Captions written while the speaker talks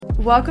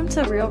Welcome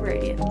to Real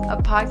Radiant, a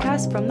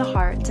podcast from the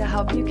heart to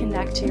help you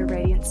connect to your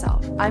radiant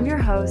self. I'm your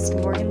host,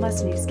 Morgan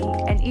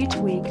Lesniewski, and each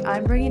week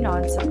I'm bringing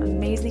on some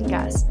amazing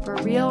guests for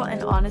real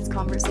and honest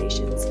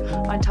conversations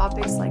on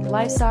topics like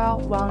lifestyle,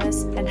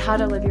 wellness, and how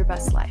to live your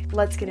best life.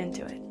 Let's get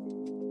into it.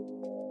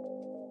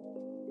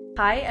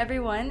 Hi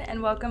everyone,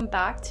 and welcome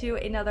back to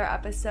another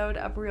episode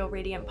of Real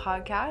Radiant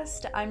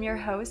Podcast. I'm your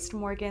host,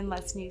 Morgan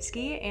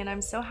Lesniewski, and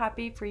I'm so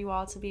happy for you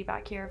all to be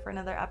back here for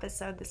another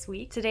episode this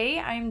week. Today,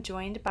 I am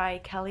joined by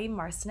Kelly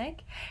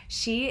Marcyniuk.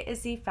 She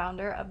is the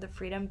founder of the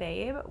Freedom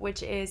Babe,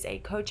 which is a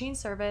coaching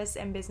service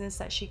and business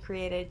that she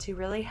created to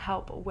really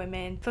help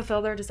women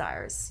fulfill their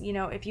desires. You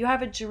know, if you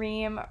have a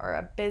dream or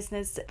a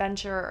business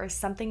venture or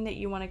something that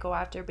you want to go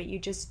after, but you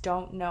just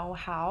don't know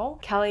how,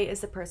 Kelly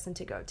is the person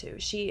to go to.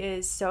 She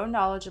is so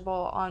knowledgeable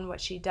on what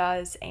she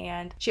does,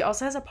 and she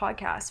also has a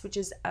podcast which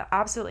is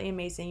absolutely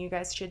amazing. You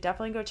guys should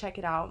definitely go check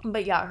it out.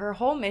 But yeah, her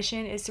whole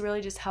mission is to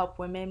really just help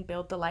women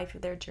build the life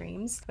of their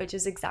dreams, which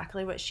is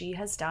exactly what she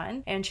has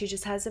done. And she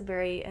just has a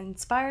very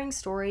inspiring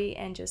story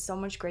and just so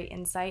much great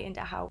insight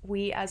into how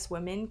we as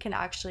women can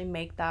actually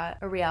make that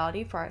a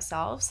reality for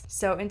ourselves.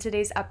 So in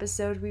today's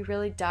episode, we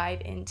really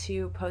dive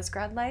into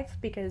post-grad life,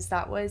 because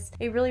that was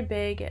a really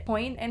big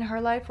point in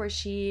her life where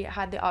she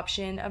had the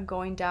option of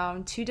going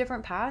down two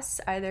different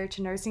paths, either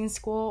to nursing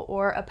school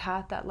or a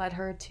path that led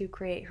her to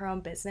create her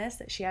own business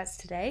that she has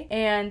today.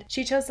 And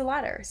she chose the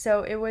latter.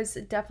 So it was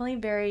definitely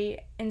very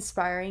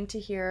inspiring to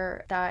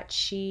hear that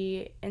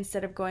she,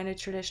 instead of going a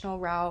traditional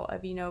route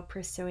of,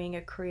 pursuing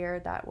a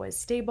career that was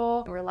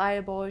stable,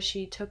 reliable,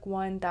 she took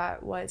one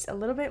that was a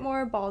little bit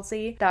more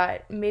ballsy,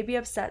 that maybe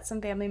upset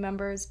some family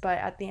members, but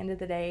at the end of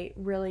the day,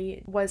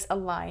 really was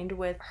aligned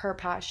with her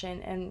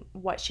passion and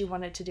what she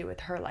wanted to do with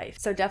her life.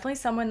 So definitely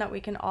someone that we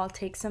can all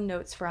take some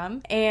notes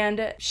from.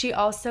 And she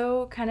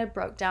also kind of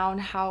broke down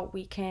how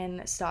we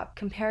can stop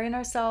comparing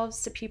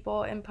ourselves to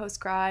people in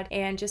post-grad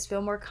and just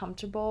feel more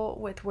comfortable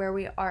with where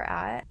we are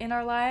at in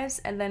our lives,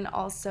 and then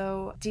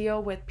also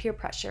deal with peer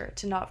pressure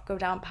to not go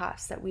down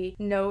paths that we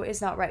know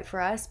is not right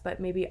for us, but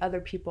maybe other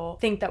people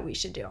think that we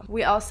should do.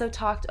 We also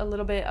talked a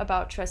little bit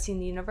about trusting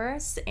the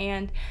universe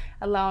and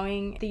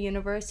allowing the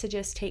universe to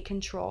just take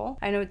control.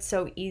 I know it's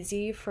so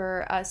easy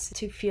for us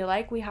to feel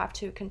like we have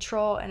to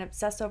control and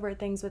obsess over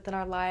things within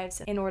our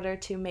lives in order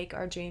to make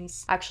our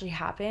dreams actually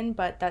happen,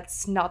 but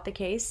that's not the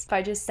case.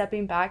 By just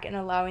stepping back and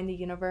allowing the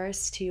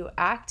universe to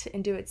act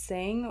and do its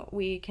thing,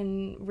 we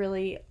can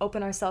really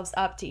open ourselves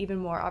up to even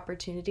more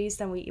opportunities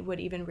than we would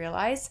even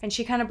realize. And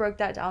she kind of broke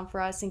that down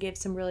for us and gave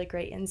some really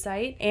great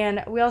insight.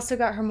 And we also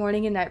got her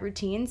morning and night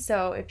routine.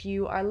 So if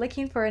you are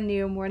looking for a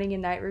new morning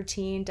and night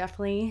routine,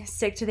 definitely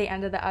stick to the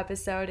end of the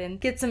episode and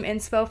get some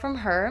inspo from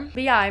her.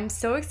 But yeah, I'm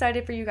so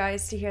excited for you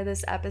guys to hear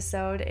this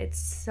episode. It's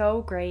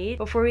so great.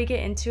 Before we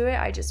get into it,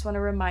 I just want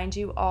to remind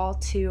you all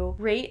to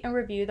rate and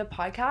review the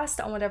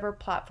podcast on whatever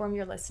platform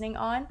you're listening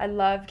on. I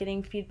love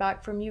getting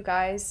feedback from you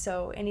guys.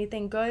 So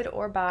anything good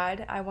or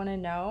bad, I want to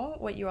know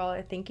what you all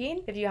are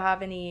thinking. If you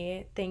have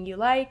anything you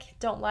like,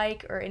 don't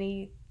like, or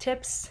any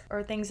tips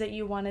or things that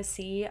you want to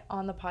see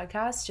on the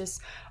podcast,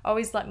 just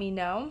always let me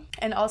know.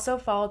 And also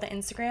follow the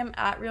Instagram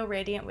at Real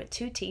Radiant with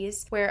 2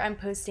 T's, where I'm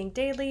posting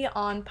daily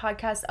on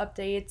podcast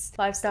updates,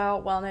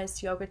 lifestyle,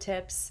 wellness, yoga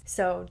tips.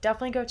 So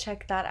definitely go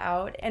check that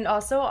out. And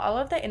also all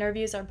of the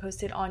interviews are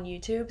posted on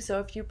YouTube. So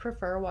if you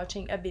prefer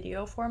watching a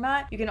video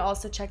format, you can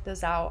also check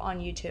those out on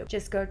YouTube.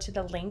 Just go to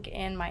the link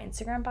in my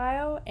Instagram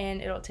bio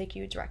and it'll take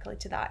you directly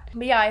to that.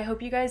 But yeah, I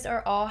hope you guys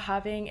are all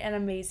having an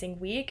amazing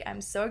week. I'm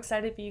so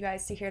excited for you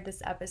guys to hear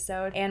this episode.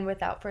 And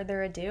without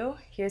further ado,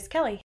 here's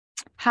Kelly.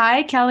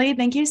 Hi, Kelly.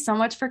 Thank you so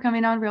much for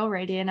coming on Real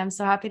Radiant. I'm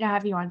so happy to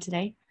have you on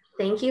today.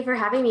 Thank you for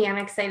having me. I'm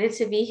excited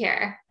to be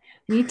here.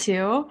 Me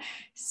too.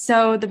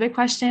 So the big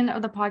question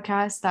of the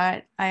podcast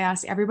that I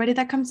ask everybody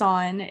that comes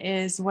on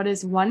is, what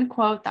is one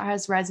quote that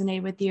has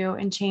resonated with you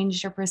and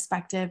changed your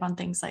perspective on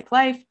things like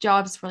life,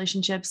 jobs,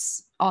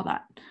 relationships, all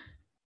that?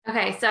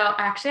 Okay, so I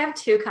actually have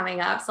 2 coming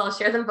up, so I'll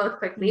share them both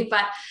quickly.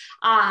 But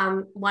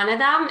one of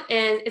them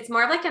is, it's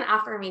more of like an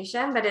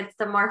affirmation, but it's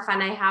the more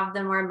fun I have,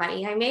 the more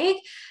money I make.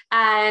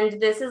 And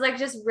this has like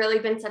just really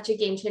been such a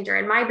game changer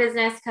in my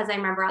business, because I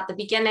remember at the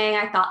beginning,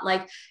 I thought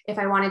like if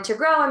I wanted to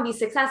grow and be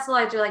successful,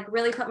 I had to like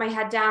really put my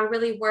head down,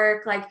 really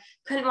work, like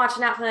couldn't watch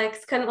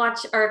Netflix,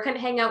 couldn't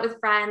hang out with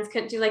friends,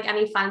 couldn't do like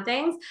any fun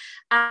things.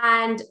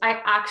 And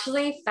I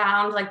actually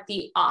found like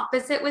the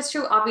opposite was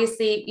true.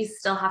 Obviously, you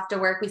still have to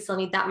work. We still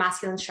need that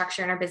masculine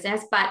structure in our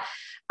business, but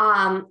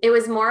it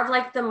was more of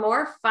like the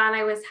more fun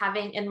I was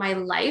having in my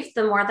life,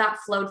 the more that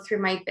flowed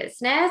through my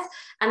business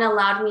and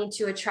allowed me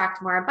to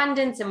attract more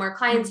abundance and more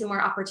clients and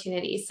more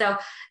opportunities. So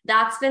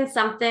that's been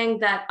something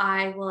that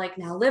I will like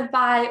now live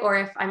by, or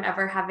if I'm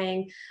ever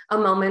having a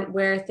moment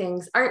where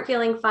things aren't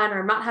feeling fun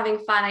or I'm not having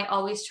fun, I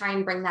always try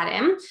and bring that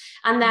in.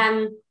 And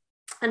then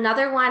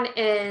another one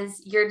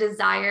is your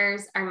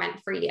desires are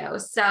meant for you.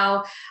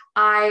 So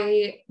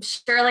I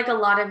sure like a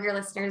lot of your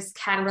listeners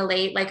can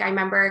relate. Like I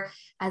remember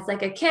as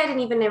like a kid and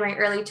even in my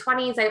early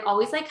 20s, I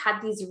always like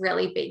had these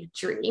really big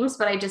dreams,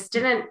 but I just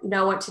didn't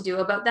know what to do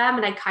about them.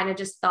 And I kind of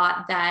just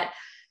thought that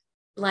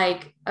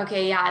like,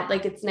 okay, yeah,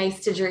 like it's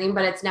nice to dream,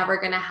 but it's never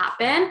going to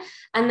happen.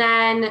 And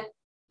then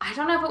I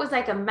don't know if it was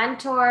like a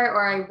mentor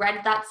or I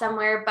read that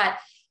somewhere, but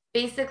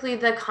basically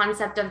the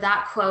concept of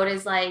that quote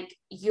is like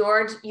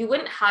you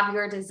wouldn't have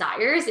your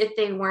desires if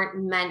they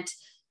weren't meant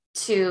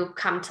to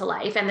come to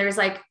life. And there's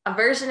like a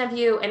version of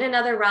you in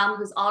another realm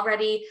who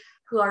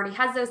already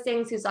has those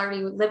things, who's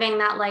already living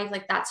that life.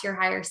 Like that's your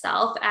higher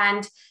self.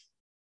 And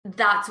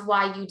that's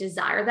why you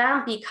desire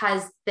them,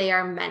 because they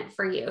are meant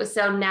for you.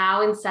 So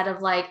now instead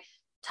of like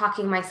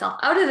talking myself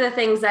out of the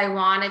things I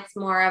want, it's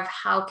more of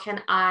how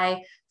can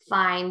I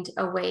find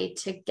a way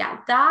to get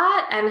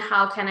that, and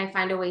how can I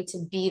find a way to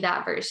be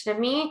that version of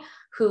me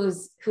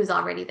who's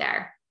already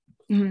there.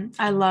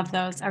 I love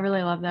those. I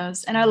really love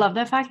those. And I love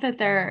the fact that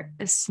they're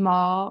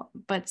small,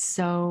 but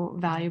so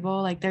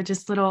valuable. Like they're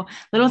just little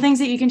things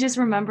that you can just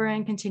remember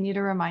and continue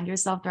to remind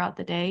yourself throughout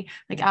the day.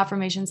 Like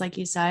affirmations, like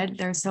you said,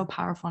 they're so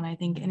powerful. And I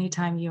think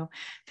anytime you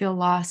feel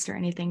lost or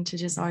anything, to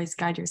just always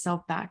guide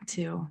yourself back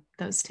to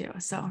those two.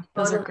 So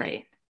those are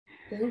great.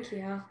 Thank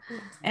you.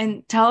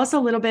 And tell us a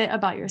little bit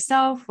about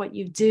yourself, what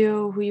you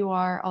do, who you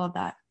are, all of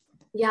that.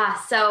 Yeah.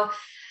 So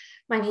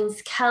my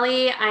name's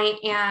Kelly. I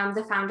am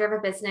the founder of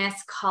a business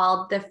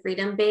called The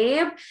Freedom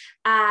Babe.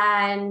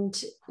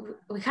 And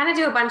we kind of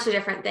do a bunch of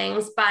different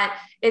things, but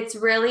it's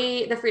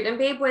really, The Freedom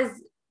Babe was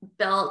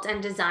built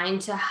and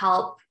designed to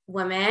help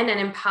women and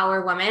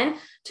empower women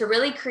to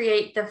really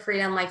create the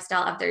freedom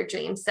lifestyle of their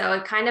dreams. So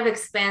it kind of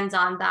expands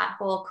on that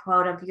whole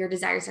quote of your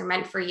desires are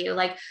meant for you.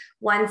 Like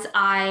once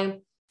I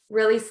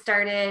really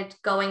started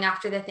going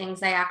after the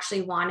things I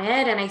actually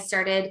wanted, and I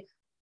started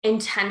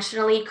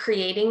intentionally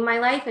creating my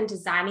life and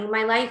designing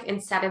my life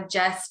instead of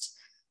just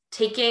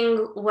taking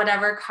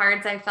whatever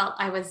cards I felt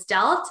I was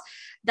dealt,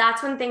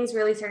 that's when things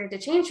really started to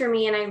change for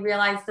me. And I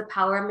realized the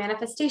power of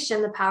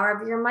manifestation, the power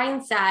of your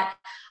mindset.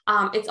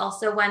 It's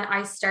also when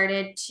I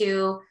started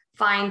to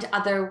find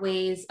other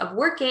ways of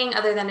working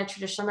other than a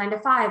traditional 9 to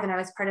 5. And I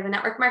was part of a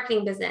network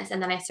marketing business.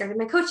 And then I started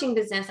my coaching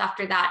business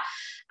after that.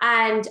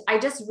 And I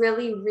just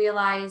really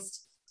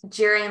realized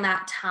during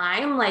that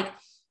time, like,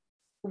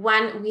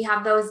 when we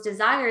have those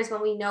desires, when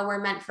we know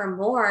we're meant for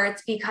more,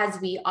 it's because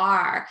we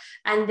are.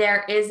 And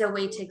there is a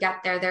way to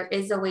get there. There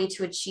is a way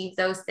to achieve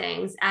those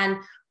things. And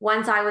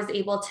once I was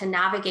able to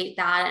navigate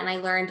that, and I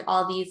learned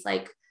all these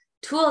like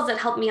tools that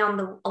helped me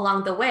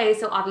along the way.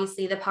 So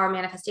obviously the power of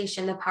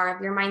manifestation, the power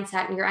of your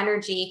mindset and your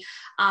energy,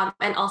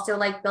 and also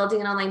like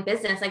building an online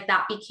business, like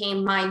that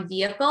became my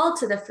vehicle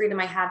to the freedom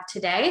I have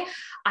today.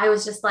 I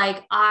was just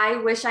like, I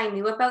wish I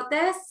knew about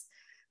this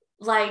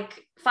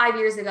like 5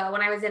 years ago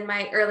when I was in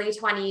my early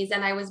 20s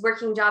and I was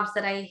working jobs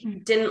that I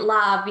didn't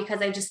love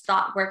because I just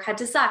thought work had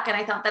to suck. And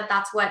I thought that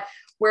that's what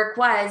work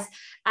was.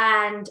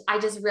 And I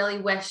just really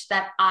wish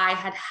that I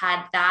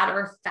had that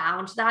or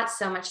found that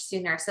so much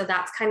sooner. So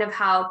that's kind of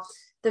how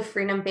the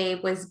Freedom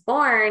Babe was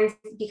born,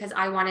 because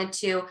I wanted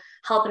to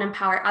help and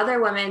empower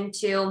other women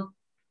to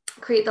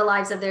create the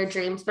lives of their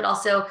dreams, but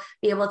also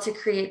be able to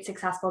create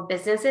successful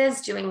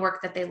businesses doing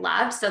work that they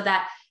loved, so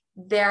that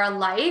their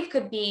life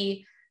could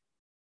be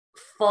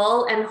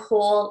full and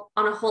whole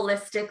on a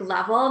holistic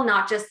level,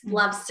 not just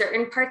love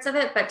certain parts of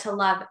it, but to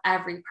love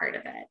every part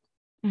of it.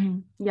 Mm-hmm.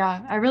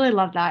 Yeah, I really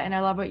love that. And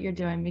I love what you're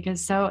doing,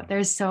 because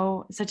there's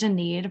such a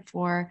need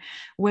for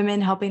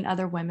women helping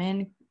other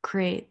women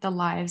create the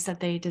lives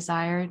that they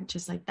desire,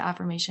 just like the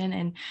affirmation,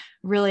 and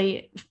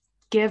really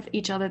give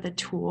each other the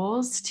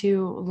tools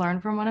to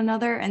learn from one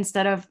another,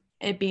 instead of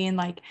it being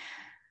like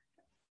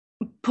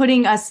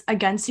putting us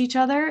against each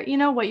other. You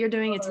know what you're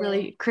doing, it's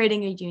really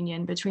creating a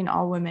union between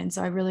all women.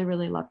 So I really,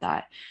 really love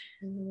that.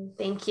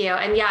 Thank you.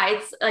 And yeah,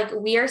 it's like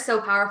we are so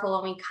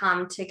powerful when we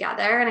come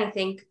together. And I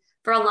think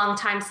for a long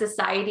time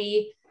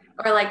society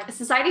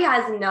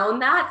has known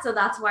that. So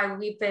that's why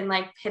we've been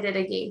like pitted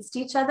against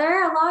each other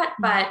a lot.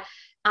 But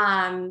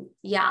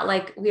yeah,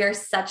 like we are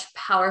such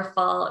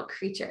powerful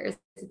creatures.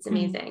 It's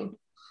amazing.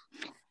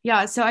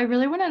 Yeah. So I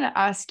really wanted to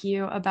ask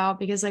you about,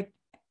 because like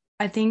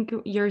I think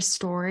your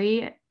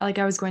story, like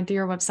I was going through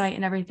your website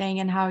and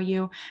everything, and how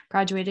you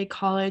graduated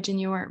college and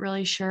you weren't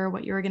really sure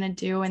what you were going to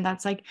do. And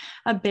that's like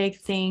a big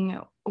thing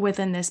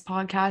within this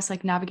podcast,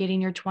 like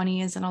navigating your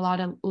 20s. And a lot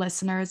of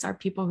listeners are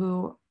people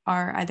who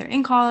are either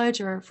in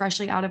college or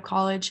freshly out of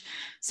college.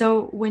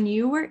 So when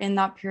you were in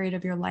that period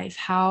of your life,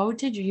 how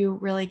did you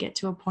really get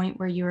to a point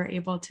where you were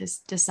able to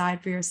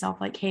decide for yourself,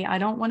 like, hey, I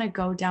don't want to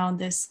go down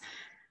this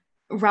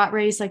rat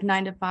race, like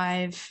 9 to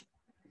 5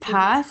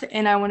 path,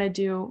 and I want to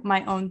do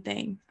my own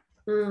thing?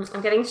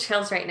 I'm getting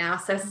chills right now.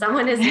 So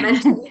someone is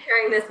meant to be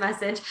hearing this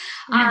message.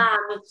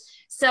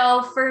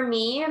 So for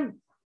me,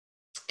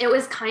 it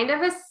was kind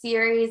of a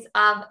series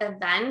of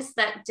events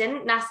that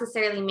didn't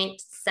necessarily make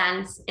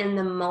sense in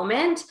the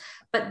moment.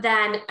 But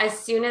then as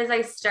soon as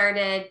I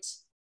started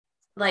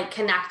like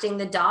connecting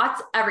the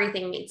dots,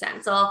 everything made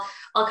sense. So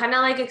I'll kind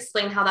of like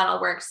explain how that all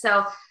works.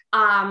 So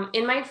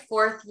in my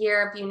 4th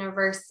year of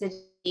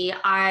university,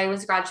 I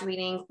was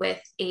graduating with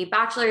a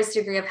bachelor's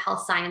degree of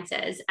health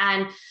sciences.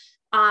 And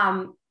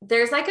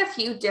there's like a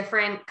few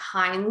different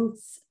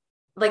kinds,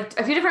 like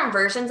a few different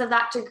versions of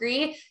that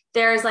degree.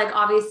 there's like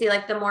obviously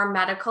like the more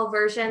medical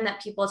version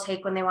that people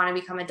take when they want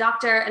to become a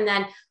doctor. And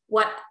then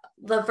what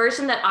the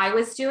version that I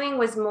was doing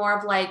was more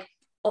of like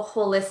a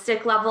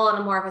holistic level and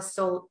a more of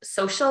a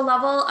social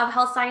level of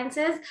health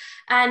sciences.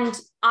 And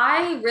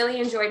I really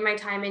enjoyed my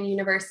time in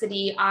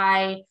university.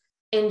 I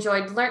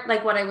enjoyed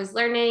like what I was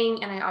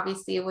learning. And I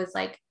obviously was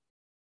like,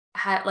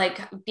 had like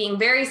being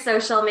very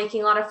social,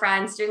 making a lot of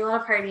friends, doing a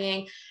lot of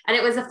partying, and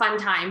it was a fun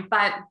time.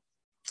 But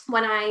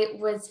when I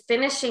was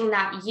finishing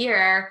that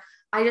year,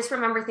 I just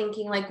remember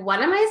thinking like, what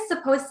am I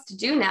supposed to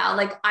do now?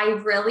 Like, I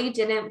really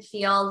didn't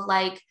feel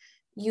like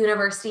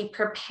university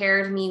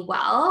prepared me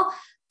well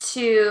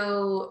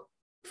to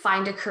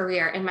find a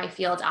career in my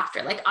field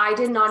after. Like, I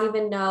did not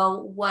even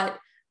know what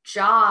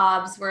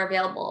jobs were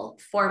available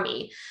for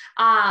me,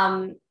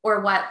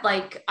 or what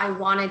like I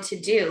wanted to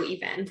do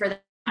even for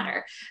that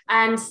matter.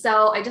 And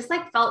so I just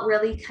like felt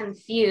really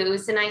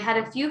confused. And I had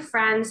a few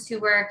friends who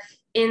were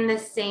in the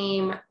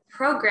same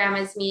program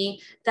as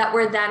me that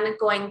were then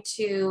going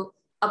to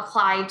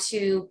apply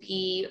to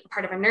be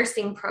part of a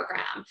nursing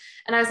program.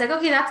 And I was like,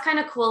 okay, that's kind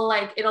of cool.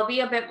 Like, it'll be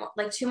a bit more,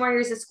 like 2 more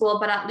years of school,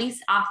 but at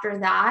least after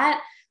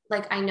that,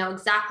 like, I know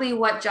exactly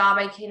what job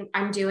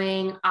I'm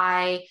doing.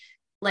 I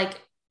like,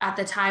 at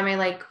the time, I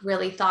like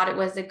really thought it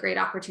was a great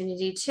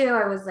opportunity too.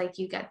 I was like,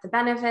 you get the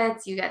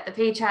benefits, you get the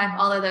paycheck,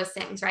 all of those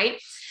things,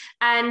 right?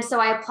 And so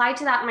I applied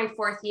to that in my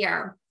 4th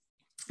year,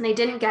 and I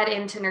didn't get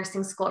into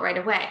nursing school right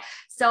away.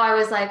 So I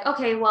was like,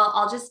 okay, well,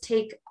 I'll just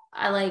take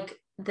like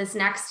this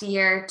next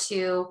year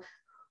to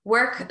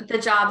work the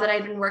job that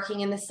I'd been working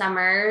in the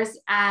summers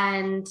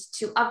and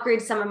to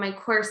upgrade some of my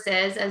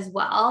courses as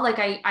well. Like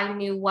I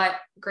knew what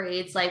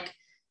grades like,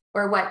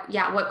 or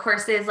what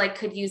courses like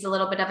could use a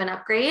little bit of an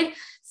upgrade.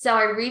 So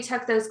I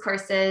retook those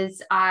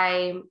courses.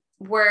 I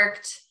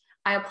worked,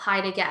 I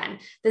applied again.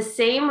 The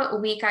same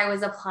week I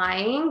was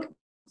applying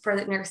for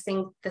the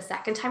nursing the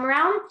second time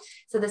around.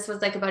 So this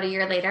was like about a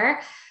year later.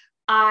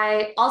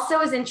 I also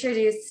was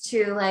introduced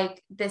to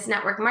like this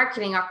network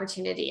marketing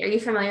opportunity. Are you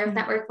familiar with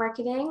network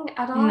marketing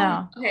at all?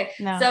 No. Okay.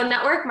 No. So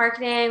network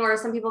marketing, or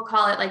some people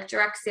call it like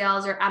direct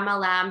sales or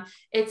MLM.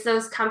 It's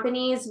those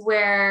companies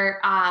where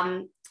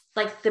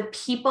like the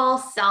people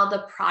sell the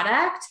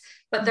product,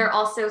 but they're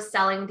also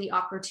selling the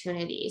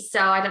opportunity. So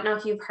I don't know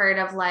if you've heard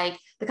of like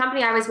the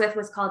company I was with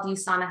was called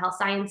USANA Health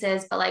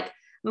Sciences, but like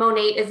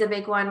Monate is a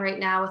big one right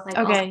now with like,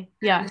 okay.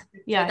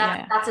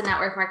 That's a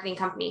network marketing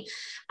company.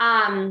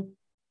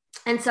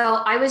 And so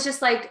I was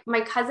just like,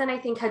 my cousin, I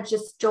think, had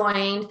just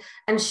joined,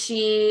 and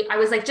I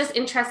was like, just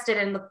interested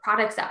in the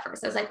products at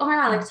first. I was like, oh my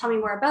God, like, tell me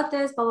more about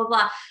this, blah, blah,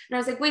 blah. And I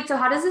was like, wait, so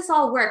how does this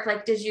all work?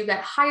 Like, did you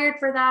get hired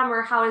for them,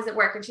 or how does it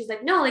work? And she's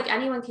like, no, like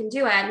anyone can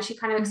do it. And she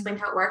kind of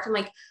explained how it worked. I'm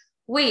like,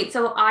 wait,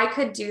 so I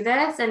could do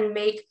this and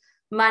make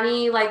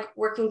money, like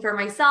working for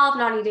myself,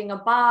 not needing a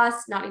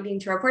boss, not needing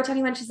to report to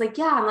anyone. She's like,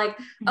 yeah. I'm like,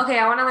 okay,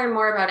 I want to learn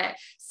more about it.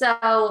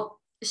 So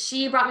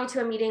she brought me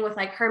to a meeting with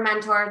like her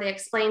mentor. They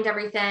explained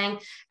everything.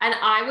 And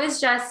I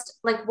was just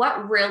like,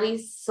 what really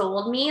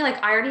sold me,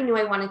 like, I already knew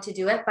I wanted to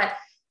do it, but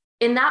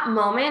in that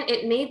moment,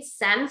 it made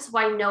sense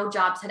why no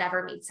jobs had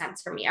ever made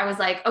sense for me. I was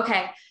like,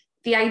 okay,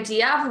 the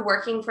idea of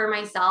working for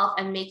myself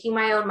and making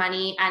my own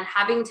money and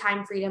having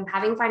time freedom,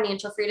 having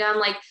financial freedom,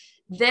 like,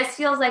 this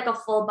feels like a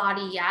full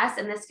body yes.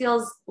 And this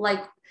feels like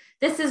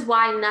this is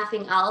why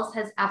nothing else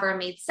has ever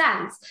made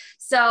sense.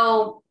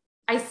 So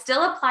I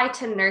still applied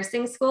to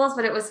nursing schools,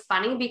 but it was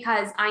funny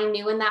because I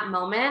knew in that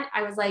moment,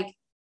 I was like,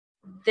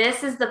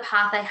 this is the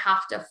path I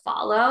have to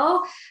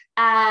follow,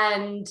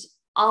 and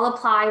I'll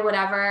apply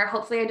whatever.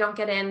 Hopefully I don't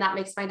get in. That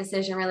makes my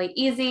decision really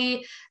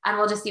easy, and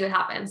we'll just see what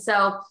happens.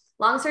 So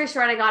long story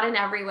short, I got in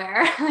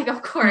everywhere. Like,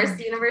 of course,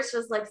 the universe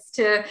just likes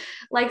to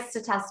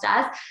test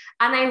us.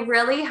 And I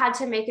really had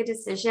to make a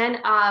decision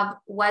of,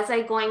 was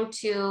I going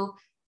to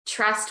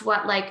trust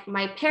what like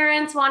my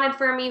parents wanted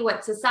for me,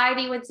 what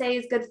society would say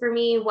is good for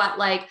me, what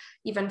like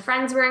even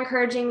friends were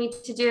encouraging me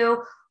to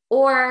do,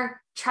 or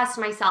trust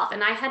myself.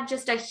 And I had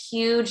just a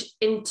huge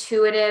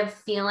intuitive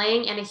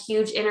feeling and a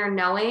huge inner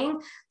knowing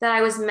that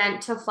I was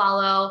meant to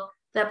follow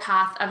the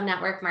path of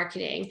network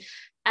marketing.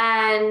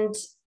 And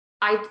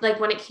I like,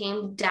 when it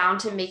came down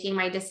to making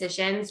my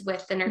decisions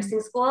with the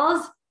nursing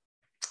schools,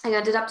 I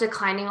ended up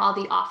declining all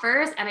the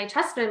offers, and I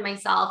trusted in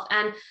myself.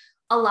 And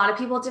a lot of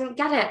people didn't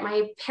get it.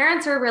 My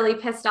parents were really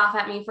pissed off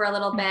at me for a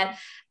little bit,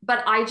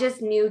 but I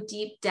just knew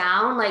deep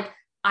down, like,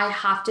 I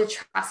have to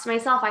trust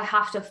myself. I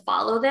have to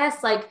follow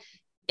this. Like,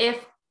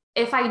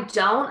 if I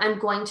don't, I'm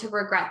going to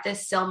regret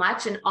this so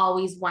much and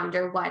always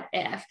wonder what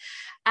if.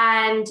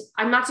 And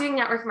I'm not doing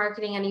network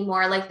marketing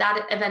anymore. Like,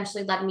 that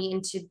eventually led me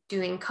into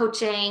doing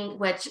coaching,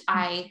 which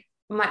I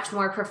much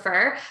more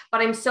prefer,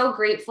 but I'm so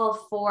grateful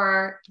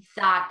for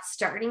that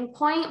starting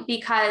point,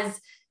 because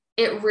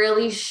it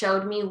really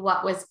showed me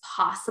what was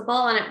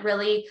possible. And it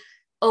really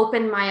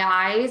opened my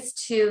eyes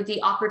to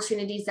the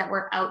opportunities that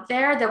were out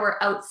there, that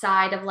were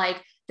outside of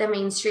like the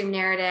mainstream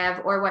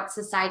narrative or what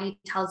society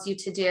tells you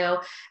to do.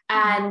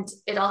 And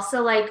it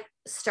also like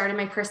started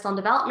my personal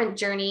development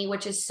journey,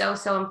 which is so,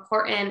 so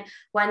important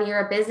when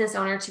you're a business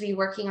owner, to be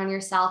working on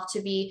yourself,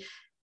 to be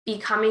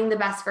becoming the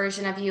best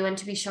version of you and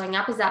to be showing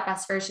up as that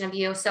best version of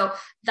you. So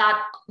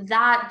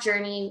that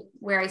journey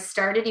where I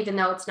started, even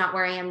though it's not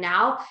where I am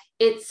now,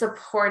 it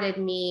supported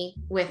me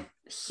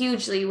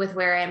hugely with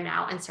where I am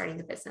now and starting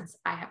the business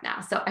I have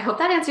now. So I hope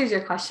that answers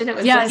your question. It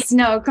was yes,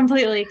 no,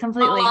 completely. a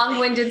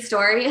long-winded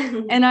story.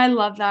 And I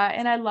love that.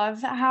 And I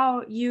love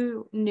how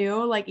you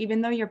knew, like,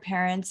 even though your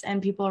parents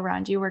and people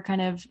around you were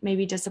kind of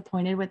maybe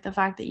disappointed with the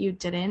fact that you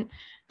didn't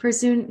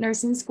pursue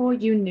nursing school,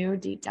 you knew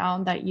deep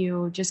down that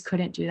you just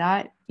couldn't do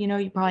that. You know,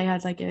 you probably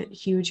had like a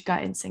huge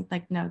gut instinct,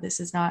 like, no, this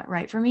is not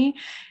right for me.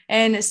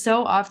 And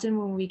so often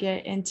when we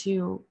get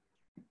into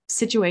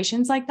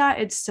situations like that,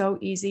 it's so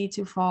easy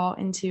to fall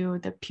into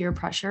the peer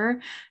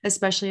pressure,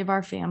 especially of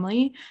our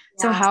family.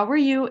 Yeah. So how were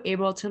you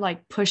able to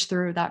like push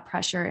through that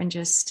pressure and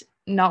just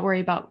not worry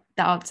about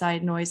the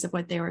outside noise of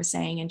what they were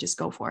saying and just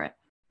go for it?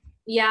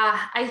 Yeah,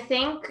 I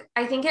think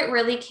it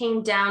really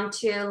came down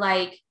to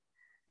like,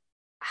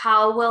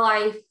 how will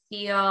I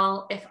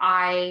feel if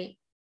I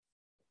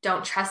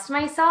don't trust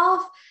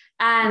myself?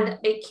 And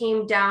it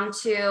came down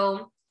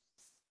to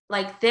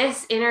like,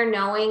 this inner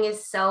knowing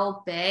is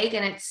so big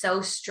and it's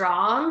so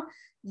strong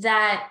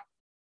that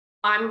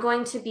I'm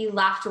going to be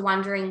left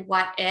wondering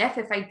what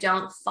if I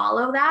don't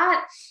follow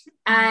that.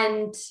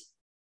 And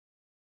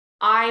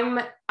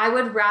I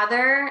would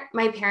rather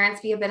my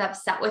parents be a bit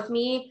upset with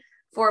me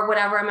for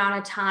whatever amount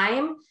of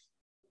time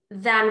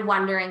than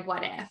wondering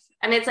what if.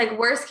 And it's like,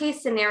 worst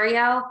case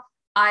scenario,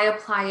 I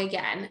apply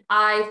again.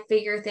 I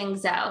figure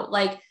things out.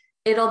 Like,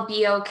 it'll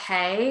be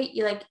okay.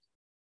 Like,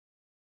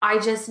 I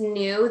just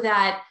knew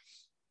that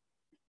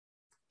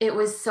it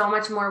was so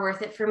much more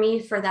worth it for me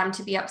for them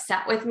to be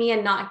upset with me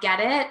and not get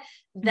it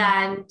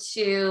than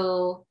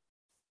to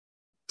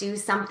do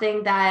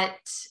something than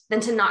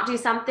to not do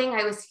something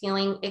I was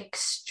feeling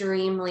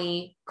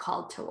extremely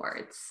called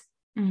towards.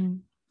 Mm-hmm.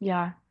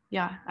 Yeah.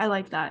 Yeah. I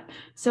like that.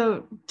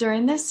 So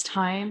during this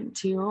time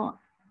too,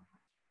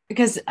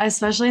 because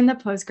especially in the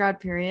post-grad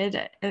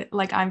period,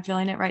 like I'm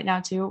feeling it right now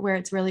too, where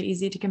it's really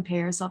easy to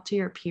compare yourself to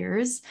your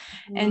peers.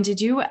 Mm-hmm. And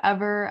did you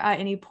ever at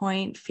any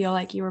point feel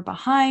like you were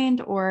behind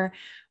or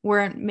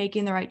weren't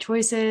making the right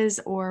choices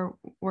or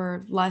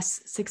were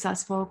less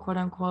successful, quote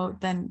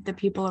unquote, than the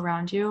people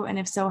around you? And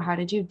if so, how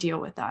did you deal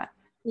with that?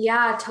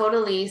 Yeah,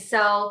 totally.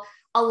 So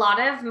a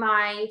lot of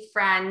my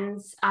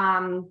friends,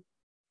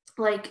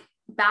 like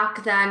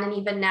back then and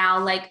even now,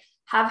 like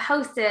have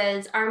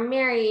houses, are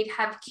married,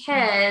 have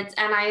kids,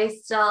 and I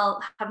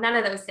still have none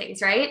of those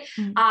things, right?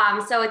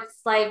 Mm-hmm. So it's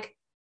like,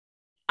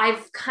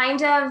 I've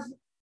kind of,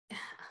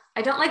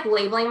 I don't like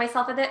labeling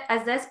myself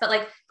as this, but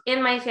like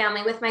in my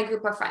family with my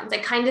group of friends, I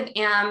kind of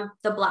am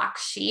the black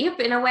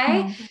sheep in a way.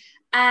 Mm-hmm.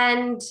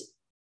 And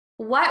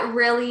what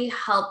really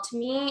helped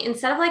me,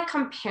 instead of like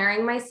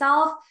comparing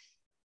myself,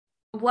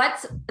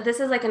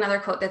 this is like another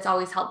quote that's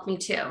always helped me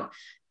too.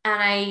 And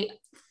I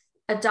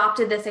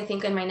adopted this, I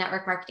think, in my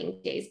network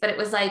marketing days, but it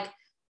was like,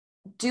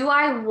 do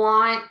I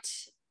want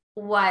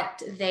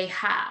what they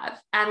have?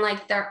 And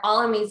like, they're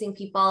all amazing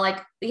people.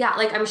 Like, yeah,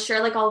 like I'm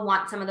sure like I'll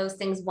want some of those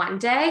things one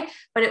day,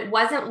 but it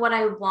wasn't what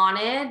I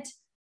wanted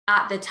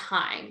at the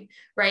time.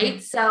 Right.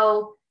 Mm-hmm.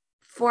 So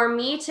for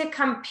me to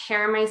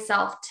compare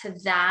myself to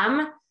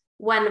them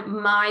when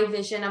my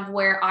vision of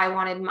where I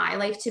wanted my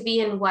life to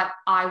be and what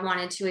I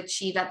wanted to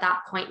achieve at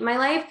that point in my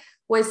life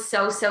was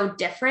so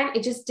different.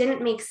 It just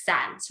didn't make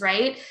sense,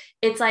 right?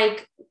 It's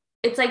like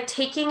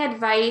taking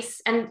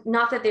advice, and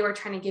not that they were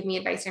trying to give me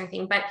advice or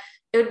anything, but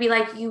it would be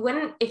like,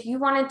 if you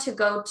wanted to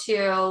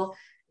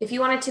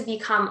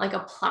become like a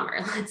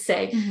plumber, let's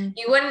say, mm-hmm.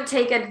 you wouldn't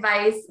take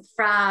advice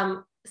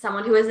from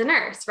someone who is a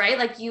nurse, right?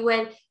 Like you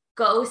would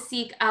go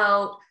seek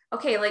out,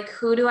 okay, like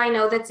who do I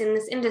know that's in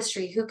this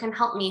industry? Who can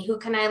help me? Who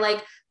can I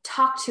like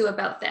talk to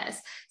about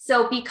this?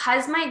 So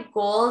because my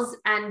goals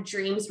and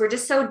dreams were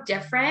just so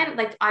different,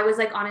 like I was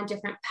like on a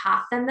different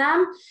path than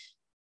them,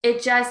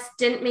 it just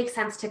didn't make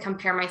sense to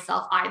compare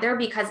myself either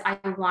because I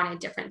wanted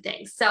different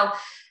things. So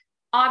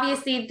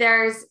obviously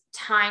there's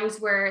times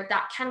where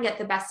that can get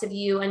the best of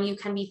you and you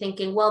can be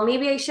thinking, well,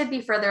 maybe I should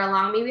be further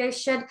along. Maybe I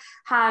should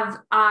have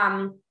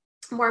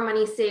more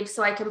money saved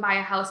so I can buy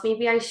a house.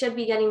 Maybe I should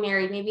be getting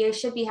married. Maybe I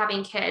should be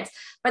having kids.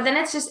 But then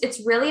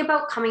it's really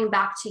about coming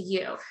back to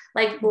you.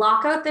 Like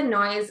block out the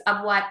noise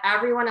of what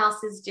everyone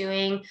else is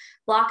doing.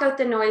 Block out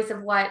the noise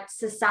of what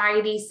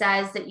society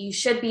says that you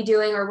should be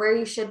doing or where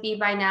you should be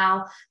by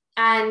now.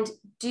 And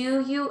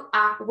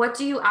what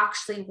do you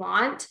actually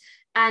want?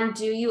 And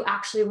do you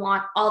actually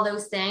want all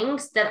those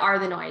things that are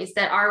the noise,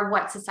 that are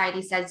what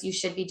society says you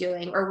should be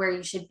doing or where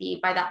you should be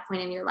by that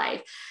point in your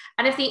life?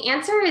 And if the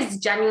answer is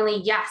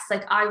genuinely yes,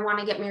 like I want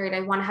to get married, I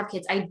want to have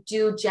kids, I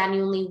do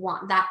genuinely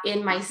want that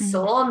in my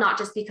soul, not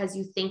just because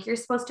you think you're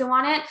supposed to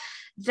want it,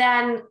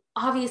 then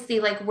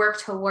obviously like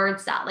work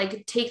towards that,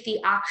 like take the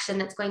action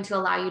that's going to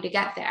allow you to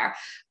get there.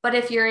 But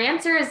if your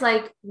answer is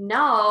like,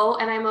 no,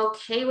 and I'm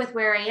okay with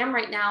where I am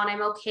right now, and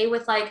I'm okay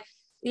with like,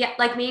 yeah,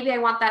 like maybe I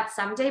want that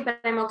someday, but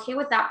I'm okay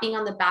with that being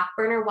on the back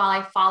burner while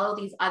I follow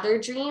these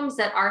other dreams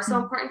that are so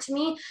important to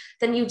me,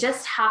 then you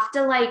just have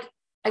to like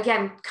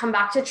again, come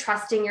back to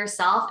trusting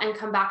yourself and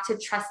come back to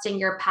trusting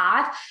your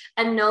path,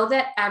 and know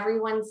that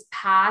everyone's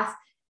path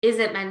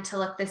isn't meant to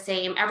look the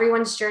same.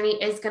 Everyone's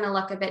journey is going to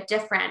look a bit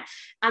different.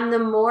 And the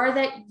more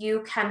that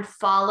you can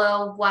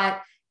follow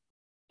what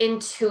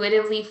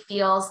intuitively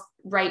feels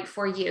right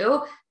for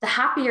you, the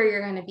happier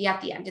you're going to be at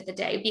the end of the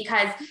day.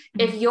 Because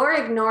if you're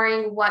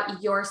ignoring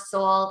what your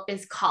soul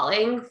is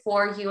calling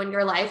for you in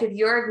your life, if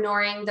you're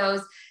ignoring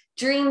those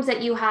dreams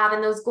that you have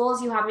and those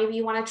goals you have, maybe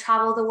you want to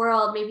travel the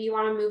world, maybe you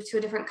want to move to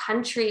a different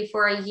country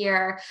for a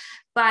year,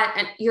 but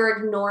you're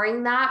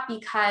ignoring that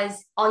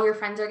because all your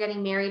friends are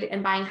getting married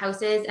and buying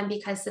houses and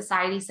because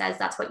society says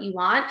that's what you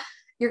want,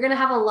 you're going to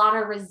have a lot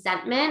of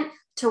resentment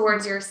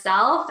towards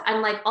yourself,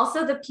 and like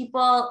also the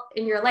people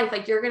in your life.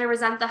 Like, you're going to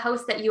resent the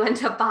house that you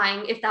end up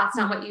buying if that's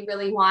not what you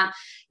really want.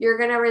 You're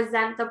going to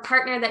resent the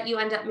partner that you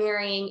end up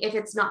marrying if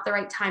it's not the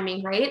right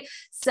timing, right?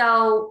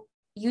 So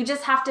you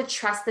just have to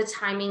trust the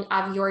timing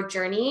of your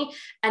journey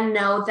and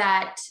know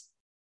that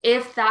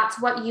if that's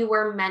what you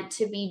were meant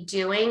to be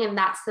doing and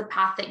that's the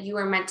path that you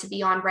are meant to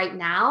be on right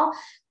now,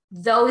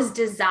 those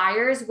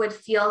desires would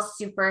feel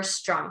super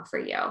strong for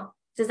you.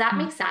 Does that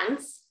make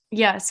sense?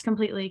 Yes,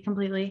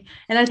 completely.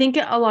 And I think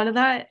a lot of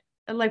that,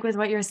 like with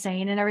what you're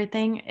saying and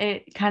everything,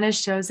 it kind of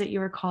shows that you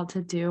were called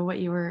to do what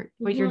you're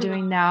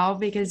doing now,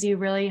 because you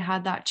really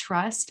had that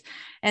trust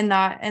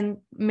and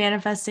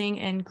manifesting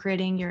and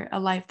creating a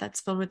life that's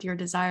filled with your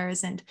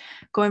desires and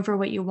going for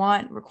what you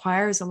want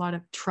requires a lot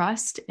of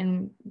trust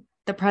in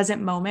the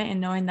present moment and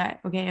knowing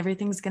that, okay,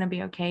 everything's going to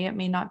be okay.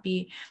 My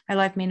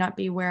life may not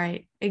be where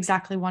I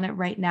exactly want it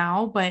right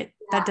now, but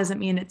that doesn't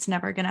mean it's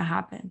never going to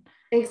happen.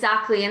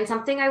 Exactly. And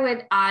something I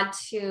would add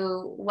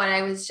to what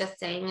I was just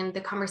saying in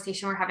the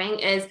conversation we're having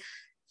is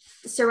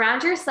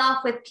surround yourself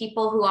with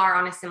people who are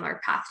on a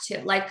similar path too.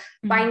 Like,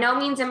 by no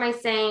means am I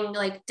saying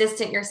like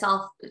distance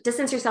yourself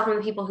from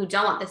the people who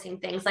don't want the same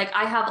things. Like,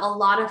 I have a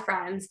lot of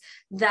friends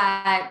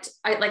that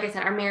like I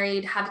said, are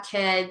married, have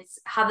kids,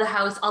 have the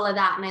house, all of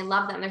that. And I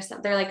love them.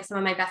 They're like some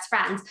of my best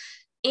friends.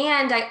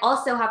 And I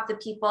also have the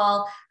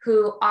people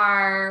who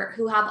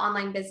have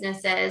online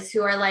businesses,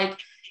 who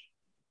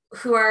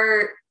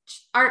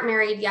aren't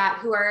married yet,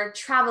 who are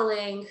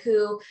traveling,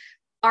 who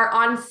are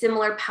on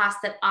similar paths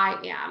that I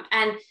am.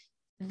 And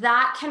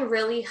that can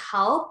really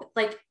help,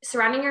 like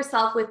surrounding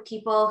yourself with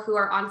people who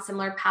are on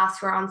similar paths,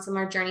 who are on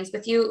similar journeys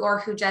with you, or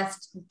who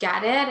just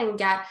get it and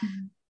get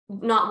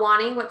not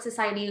wanting what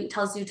society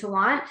tells you to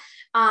want.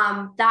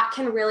 That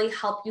can really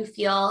help you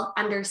feel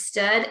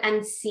understood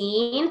and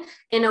seen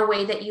in a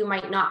way that you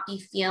might not be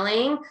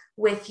feeling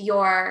with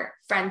your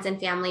friends and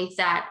family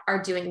that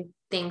are doing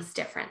things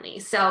differently.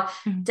 So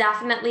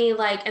definitely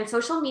and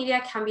social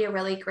media can be a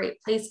really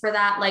great place for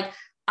that. Like,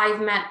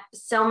 I've met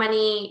so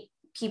many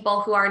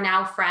people who are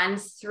now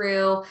friends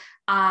through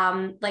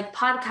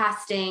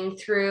podcasting,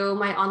 through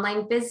my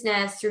online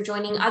business, through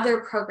joining other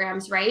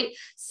programs, right?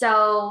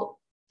 So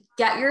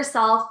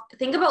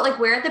think about like,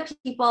 where are the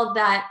people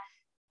that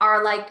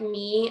are like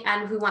me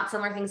and who want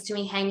similar things to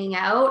me hanging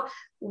out?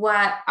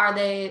 What are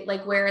they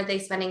like? Where are they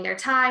spending their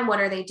time? What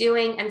are they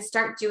doing? And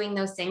start doing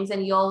those things,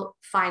 and you'll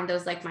find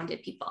those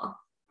like-minded people.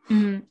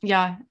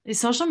 Yeah.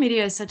 Social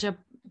media is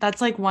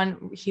that's like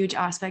one huge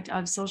aspect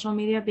of social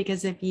media,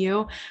 because if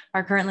you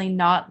are currently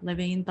not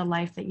living the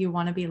life that you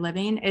want to be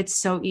living, it's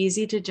so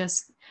easy to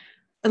just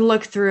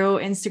look through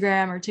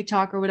Instagram or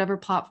TikTok or whatever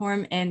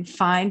platform and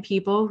find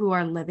people who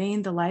are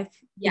living the life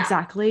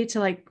exactly to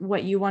like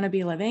what you want to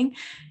be living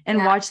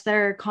and watch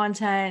their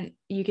content.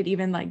 You could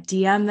even like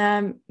DM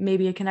them,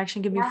 maybe a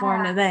connection could be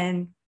formed, and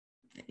then,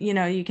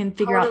 you can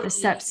figure out the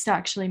steps to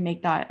actually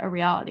make that a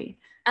reality.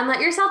 And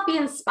let yourself be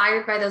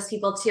inspired by those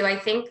people too. I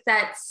think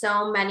that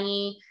so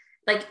many,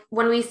 like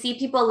when we see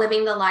people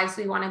living the lives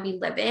we want to be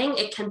living,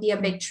 it can be a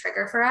big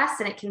trigger for us,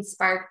 and it can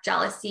spark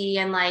jealousy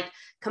and like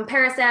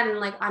comparison and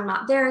like, I'm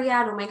not there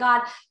yet. Oh my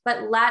God.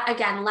 But let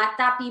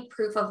that be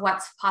proof of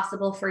what's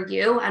possible for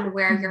you and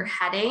where you're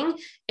heading,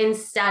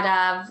 instead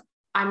of,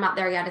 I'm not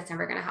there yet, it's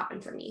never going to happen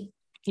for me.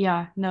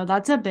 Yeah, no,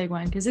 that's a big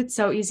one, because it's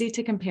so easy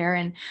to compare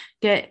and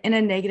get in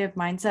a negative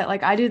mindset.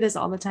 Like, I do this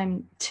all the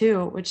time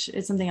too, which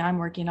is something I'm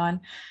working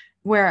on,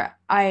 where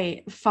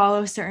I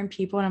follow certain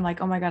people and I'm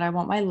like, oh my God, I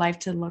want my life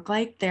to look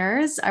like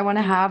theirs. I want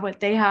to have what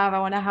they have. I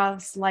want a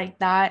house like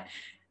that.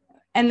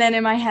 And then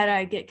in my head,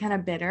 I get kind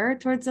of bitter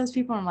towards those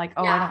people. I'm like,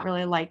 I don't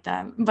really like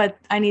them. But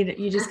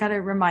you just got to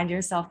remind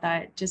yourself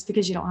that just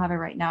because you don't have it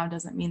right now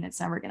doesn't mean it's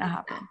never going to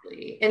happen.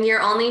 Exactly. And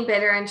you're only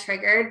bitter and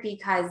triggered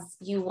because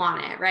you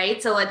want it,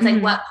 right? So it's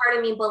like, what part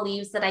of me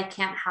believes that I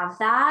can't have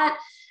that?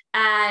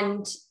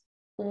 And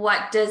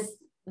what does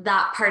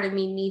that part of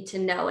me need to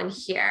know and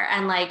hear?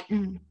 And like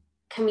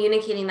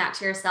communicating that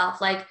to yourself,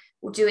 like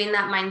doing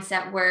that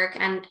mindset work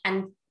and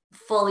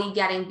fully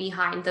getting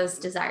behind those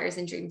desires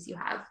and dreams you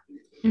have.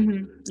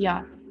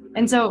 Yeah.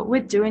 And so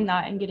with doing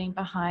that and getting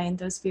behind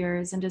those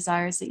fears and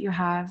desires that you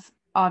have,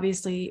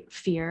 obviously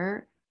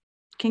fear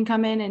can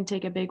come in and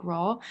take a big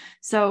role.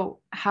 So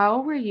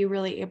how were you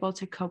really able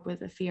to cope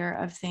with the fear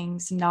of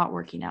things not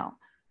working out?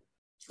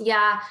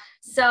 Yeah.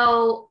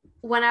 So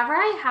whenever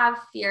I have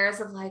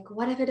fears of like,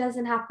 what if it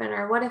doesn't happen,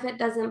 or what if it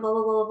doesn't, blah,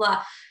 blah, blah, blah,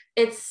 blah,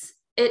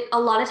 it a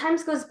lot of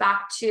times goes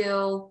back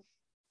to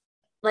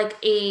like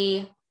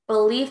a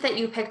belief that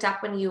you picked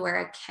up when you were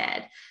a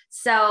kid.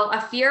 So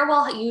a fear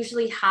will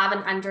usually have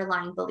an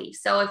underlying belief.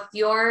 So if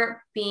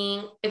you're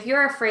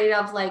afraid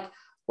of like,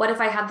 what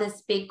if I have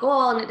this big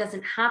goal and it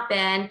doesn't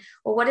happen?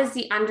 Well, what is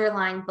the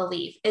underlying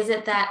belief? Is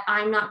it that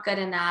I'm not good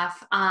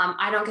enough?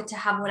 I don't get to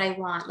have what I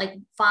want? Like,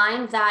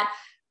 find that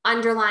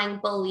underlying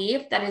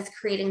belief that is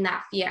creating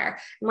that fear.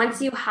 And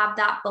once you have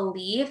that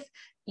belief,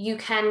 you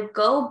can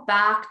go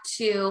back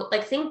to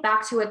like, think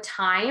back to a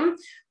time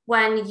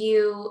when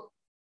you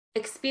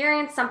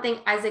experienced something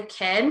as a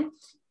kid,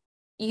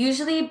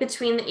 usually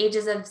between the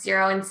ages of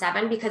 0 and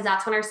 7, because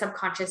that's when our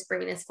subconscious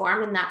brain is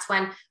formed. And that's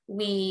when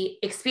we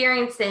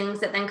experience things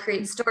that then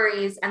create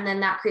stories. And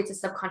then that creates a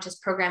subconscious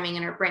programming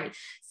in our brain.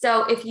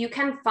 So if you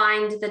can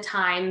find the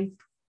time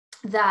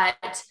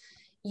that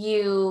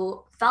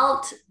you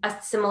felt a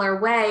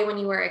similar way when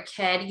you were a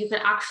kid, you can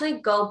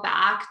actually go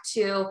back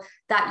to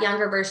that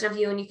younger version of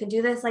you. And you can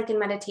do this like in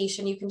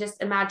meditation. You can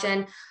just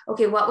imagine,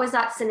 okay, what was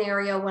that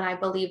scenario when I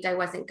believed I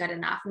wasn't good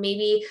enough?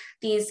 Maybe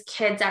these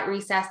kids at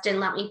recess didn't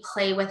let me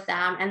play with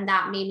them, and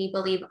that made me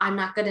believe I'm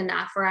not good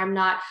enough, or I'm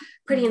not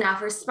pretty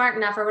enough, or smart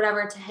enough, or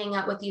whatever, to hang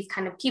out with these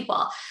kind of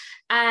people.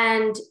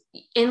 And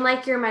in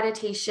like your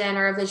meditation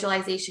or a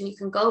visualization, you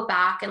can go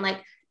back and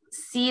like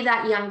see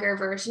that younger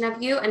version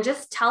of you and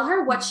just tell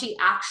her what she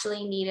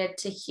actually needed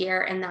to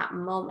hear in that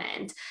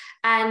moment.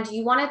 And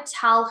you want to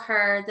tell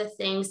her the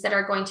things that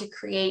are going to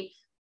create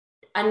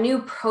a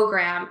new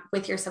program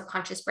with your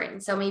subconscious brain.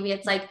 So maybe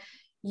it's like,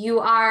 you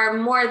are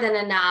more than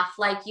enough.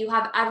 Like, you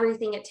have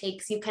everything it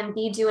takes. You can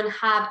be, do, and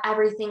have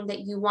everything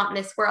that you want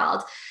in this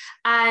world.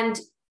 And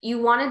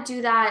you want to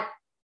do that.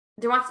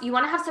 You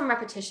want to have some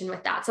repetition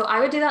with that. So I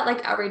would do that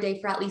like every day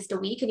for at least a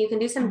week. And you can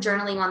do some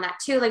journaling on that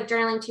too, like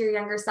journaling to your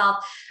younger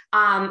self,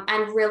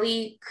 and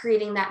really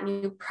creating that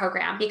new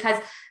program,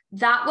 because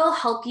that will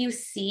help you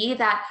see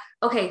that,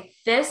 okay,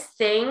 this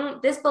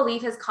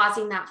belief is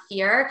causing that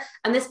fear.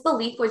 And this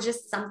belief was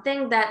just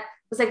something that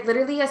was like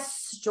literally a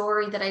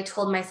story that I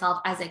told myself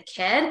as a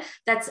kid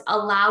that's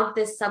allowed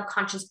this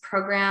subconscious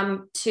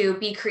program to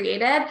be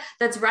created,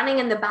 that's running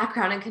in the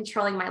background and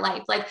controlling my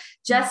life. Like,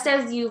 just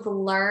as you've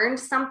learned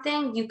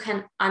something, you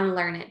can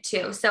unlearn it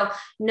too. So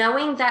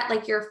knowing that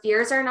like your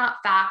fears are not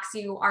facts,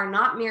 you are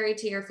not married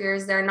to your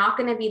fears, they're not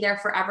going to be there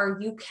forever.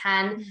 You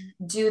can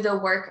do the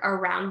work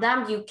around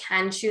them. You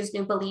can choose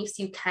new beliefs.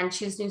 You can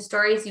choose new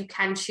stories. You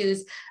can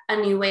choose a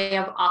new way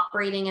of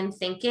operating and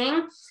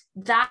thinking.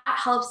 That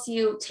helps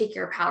you take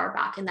your power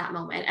back in that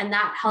moment. And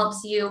that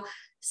helps you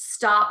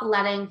stop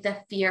letting the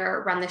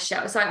fear run the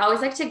show. So I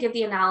always like to give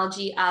the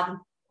analogy of,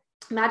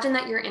 imagine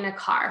that you're in a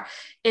car.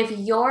 If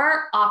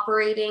you're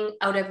operating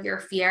out of your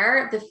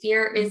fear, the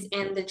fear is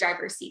in the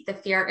driver's seat. The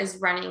fear is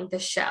running the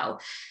show.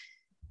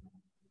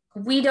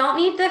 We don't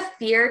need the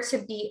fear to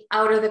be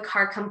out of the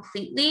car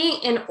completely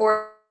in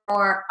order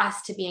for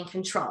us to be in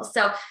control.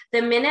 So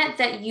the minute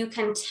that you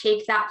can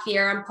take that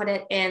fear and put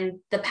it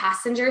in the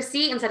passenger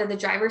seat instead of the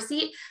driver's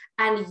seat,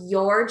 and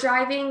you're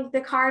driving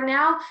the car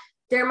now,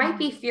 there might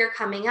be fear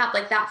coming up.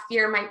 Like, that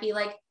fear might be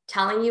like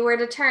telling you where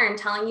to turn,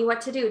 telling you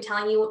what to do,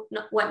 telling you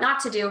what not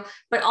to do,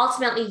 but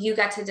ultimately you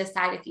get to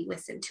decide if you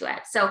listen to it.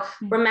 So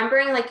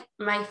remembering like,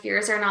 my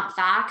fears are not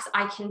facts.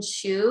 I can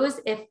choose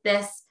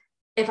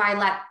if I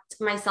let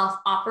myself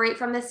operate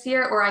from this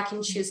fear, or I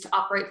can choose to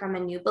operate from a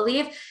new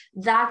belief.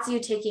 That's you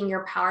taking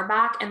your power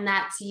back. And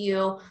that's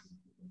you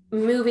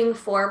moving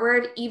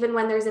forward, even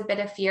when there's a bit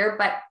of fear,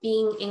 but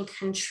being in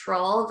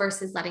control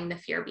versus letting the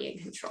fear be in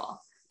control.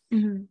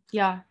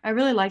 Yeah, I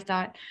really like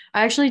that.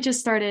 I actually just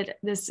started,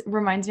 this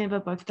reminds me of a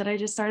book that I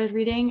just started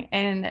reading,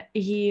 and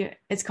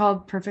it's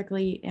called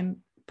Perfectly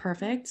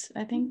Imperfect,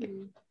 I think.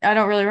 I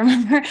don't really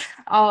remember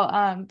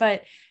all,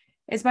 but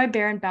it's by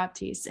Baron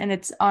Baptiste, and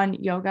it's on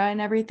yoga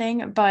and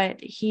everything. But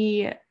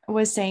he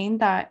was saying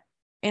that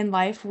in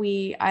life,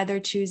 we either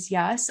choose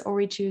yes or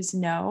we choose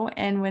no.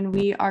 And when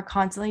we are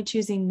constantly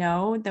choosing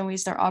no, then we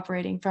start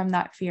operating from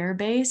that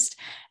fear-based,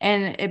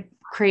 and it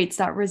creates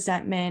that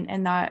resentment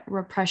and that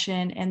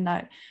repression and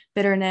that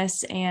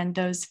bitterness and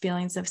those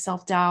feelings of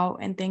self-doubt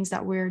and things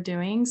that we're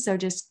doing. So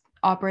just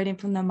operating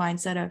from the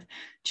mindset of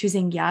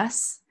choosing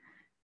yes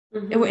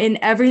in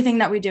everything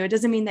that we do. It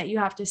doesn't mean that you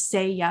have to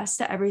say yes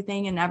to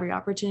everything and every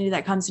opportunity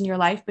that comes in your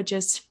life, but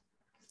just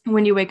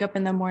when you wake up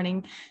in the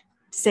morning,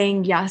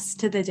 saying yes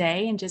to the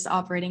day and just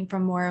operating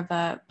from more of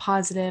a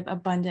positive,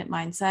 abundant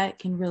mindset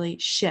can really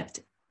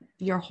shift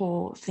your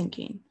whole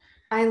thinking.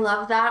 I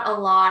love that a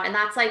lot. And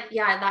that's like,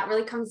 yeah, that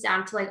really comes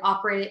down to like,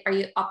 are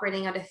you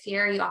operating out of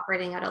fear? Are you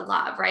operating out of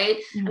love? Right.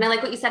 And I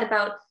like what you said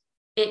about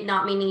it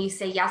not meaning you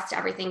say yes to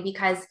everything,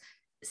 because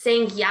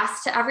saying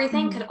yes to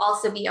everything could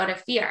also be out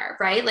of fear,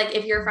 right? Like,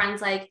 if your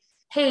friend's like,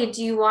 hey,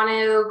 do you want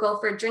to go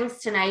for drinks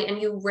tonight? And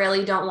you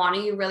really don't want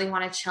to, you really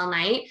want a chill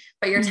night,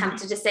 but you're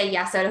tempted to say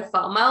yes out of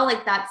FOMO.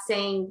 Like, that's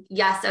saying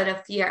yes out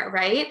of fear.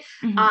 Right.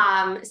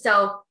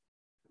 So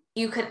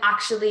you could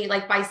actually,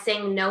 like, by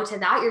saying no to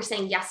that, you're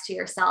saying yes to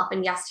yourself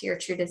and yes to your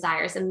true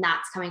desires. And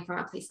that's coming from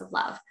a place of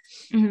love.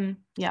 Mm-hmm.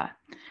 Yeah.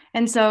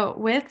 And so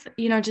with,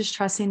 just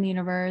trusting the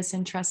universe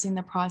and trusting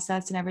the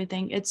process and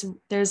everything,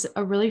 there's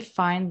a really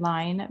fine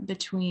line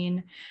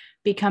between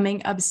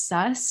becoming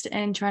obsessed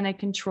and trying to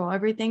control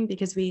everything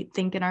because we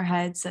think in our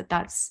heads that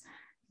that's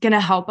going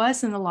to help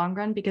us in the long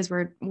run because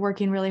we're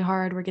working really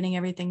hard, we're getting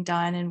everything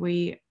done, and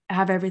we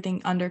have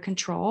everything under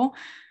control.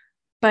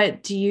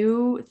 But do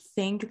you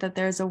think that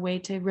there's a way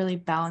to really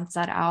balance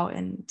that out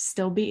and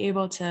still be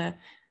able to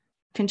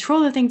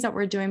control the things that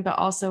we're doing, but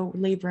also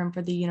leave room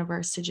for the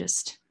universe to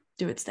just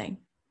do its thing?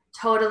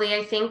 Totally.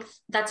 I think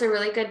that's a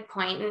really good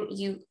point.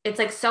 And it's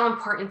like so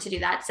important to do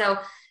that. So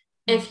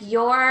if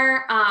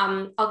you're,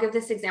 I'll give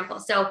this example.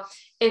 So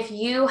if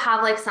you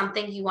have like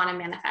something you want to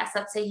manifest,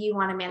 let's say you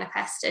want to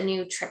manifest a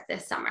new trip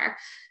this summer,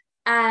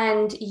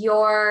 and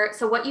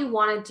so what you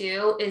want to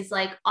do is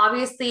like,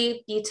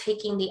 obviously be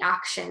taking the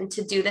action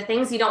to do the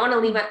things. You don't want to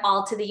leave it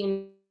all to the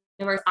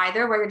universe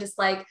either, where you're just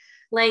like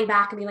laying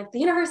back and be like, the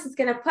universe is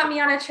going to put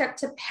me on a trip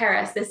to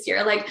Paris this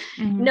year. Like,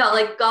 no,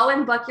 like go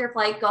and book your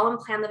flight, go and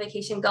plan the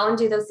vacation, go and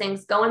do those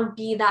things, go and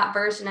be that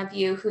version of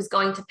you who's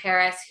going to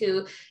Paris,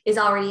 who is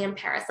already in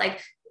Paris.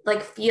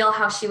 Like feel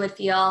how she would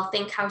feel,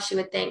 think how she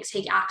would think,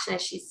 take action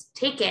as she's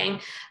taking.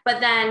 But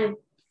then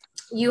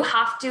you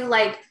have to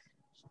like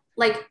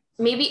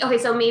maybe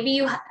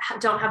you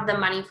don't have the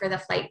money for the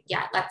flight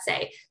yet, let's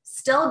say,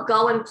 still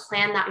go and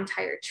plan that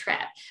entire trip.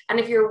 And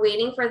if you're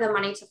waiting for the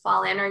money to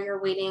fall in, or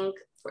you're waiting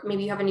for,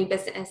 maybe you have a new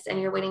business and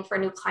you're waiting for a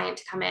new client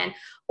to come in,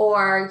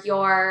 or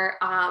you're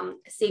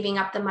saving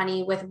up the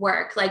money with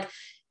work, like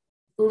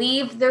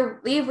leave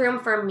room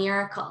for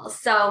miracles.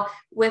 So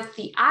with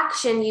the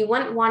action, you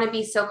wouldn't want to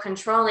be so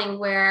controlling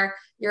where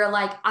you're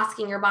like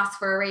asking your boss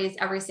for a raise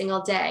every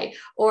single day,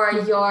 or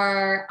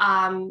you're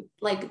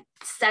like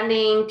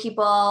sending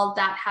people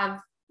that have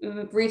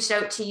reached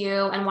out to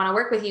you and want to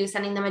work with you,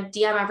 sending them a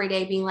DM every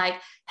day being like,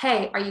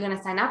 hey, are you going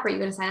to sign up? Are you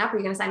going to sign up? Are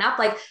you going to sign up?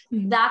 Like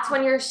that's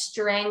when you're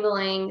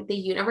strangling the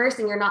universe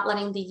and you're not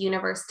letting the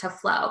universe to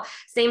flow.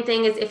 Same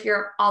thing as if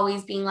you're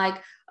always being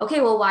like,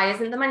 okay, well, why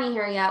isn't the money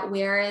here yet?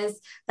 Where is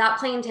that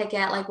plane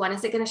ticket? Like, when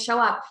is it going to show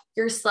up?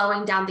 You're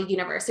slowing down the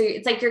universe. So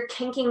it's like you're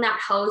kinking that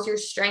hose, you're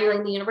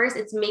strangling the universe.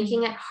 It's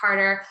making it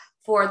harder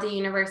for the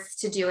universe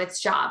to do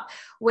its job.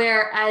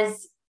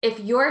 Whereas if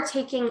you're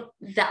taking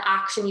the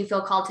action you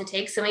feel called to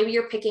take, so maybe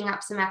you're picking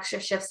up some extra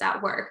shifts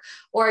at work,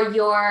 or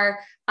you're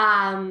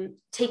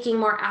taking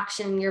more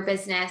action in your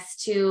business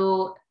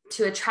to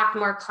attract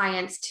more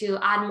clients, to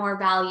add more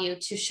value,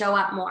 to show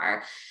up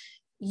more,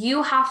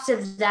 you have to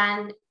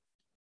then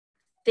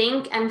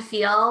think and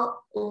feel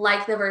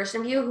like the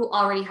version of you who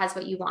already has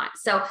what you want.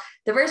 So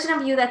the version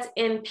of you that's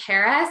in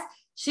Paris,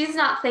 she's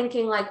not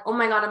thinking like, oh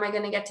my God, am I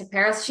going to get to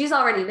Paris? She's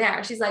already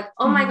there. She's like,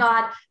 oh my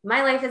God,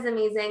 my life is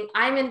amazing.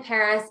 I'm in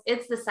Paris.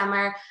 It's the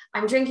summer.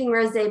 I'm drinking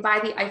rosé by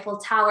the Eiffel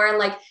Tower.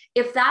 Like,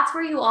 if that's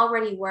where you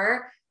already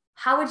were,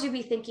 how would you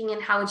be thinking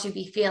and how would you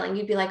be feeling?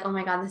 You'd be like, oh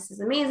my God, this is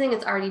amazing.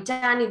 It's already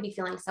done. You'd be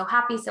feeling so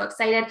happy, so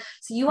excited.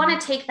 So you want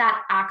to take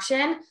that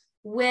action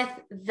with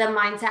the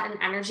mindset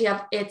and energy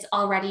of it's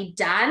already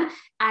done,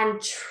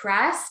 and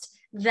trust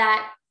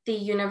that the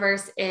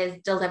universe is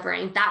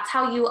delivering. That's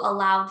how you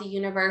allow the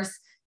universe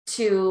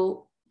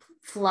to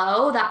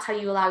flow. That's how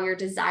you allow your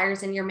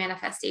desires and your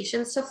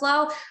manifestations to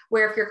flow.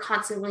 Where if you're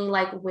constantly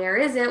like, where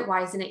is it?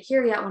 Why isn't it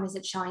here yet? When is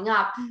it showing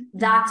up?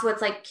 That's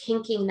what's like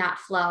kinking that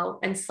flow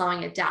and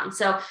slowing it down.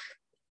 So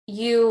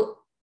you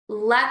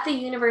let the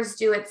universe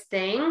do its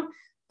thing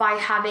by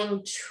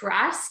having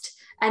trust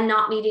and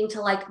not needing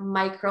to like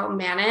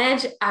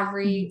micromanage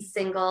every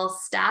single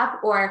step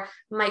or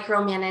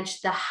micromanage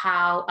the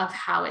how of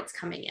how it's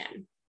coming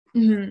in.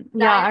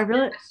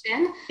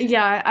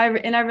 Yeah, I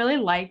really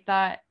like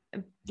that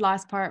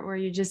last part where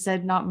you just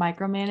said not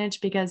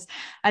micromanage, because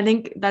I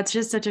think that's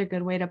just such a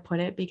good way to put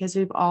it, because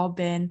we've all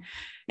been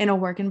in a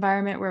work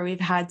environment where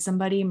we've had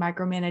somebody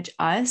micromanage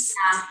us.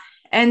 Yeah.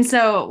 And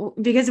so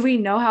because we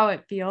know how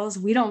it feels,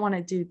 we don't want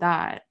to do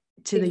that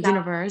to the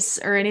universe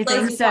or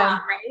anything. So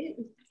down, right?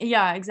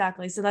 Yeah,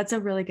 exactly. So that's a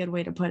really good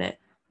way to put it.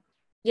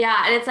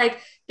 Yeah. And it's like,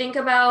 think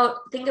about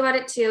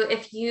it too.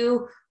 If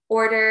you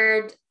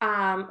ordered,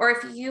 or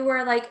if you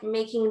were like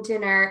making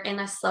dinner in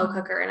a slow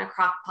cooker, in a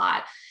crock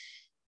pot,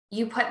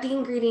 you put the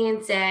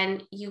ingredients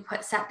in,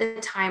 set the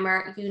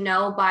timer,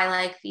 by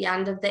like the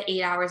end of the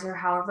 8 hours or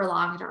however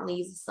long, I don't really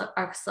use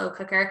a slow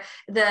cooker,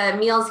 the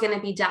meal's going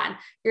to be done.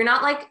 You're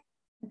not like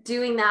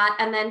doing that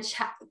and then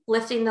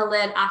lifting the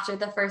lid after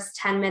the first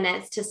 10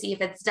 minutes to see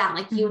if it's done.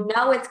 Like,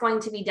 it's going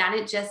to be done.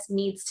 It just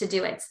needs to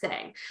do its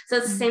thing. So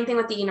it's the same thing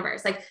with the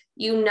universe. Like,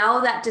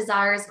 that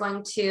desire is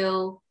going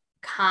to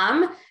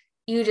come.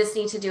 You just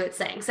need to do its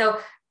thing. So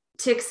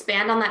to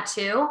expand on that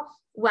too,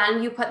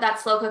 when you put that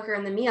slow cooker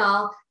in the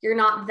meal, you're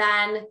not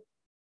then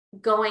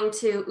going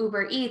to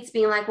Uber Eats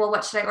being like, well,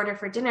 what should I order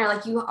for dinner?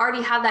 Like, you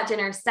already have that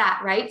dinner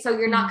set, right? So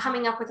you're not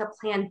coming up with a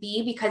plan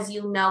B because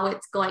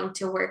it's going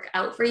to work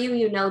out for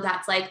you.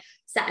 That's like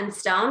set in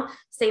stone.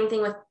 Same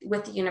thing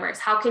with the universe.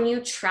 How can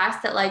you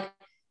trust that like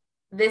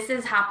this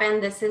has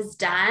happened, this is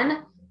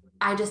done.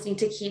 I just need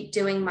to keep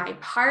doing my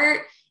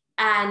part,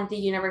 and the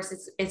universe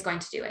is going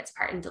to do its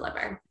part and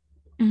deliver.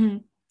 Mm-hmm.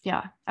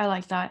 Yeah, I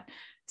like that.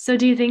 So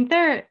do you think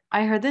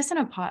I heard this in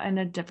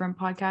a different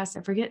podcast.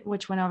 I forget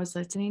which one I was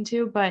listening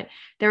to, but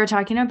they were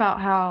talking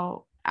about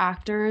how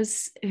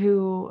actors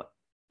who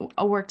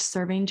worked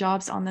serving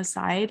jobs on the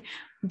side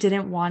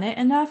didn't want it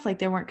enough. Like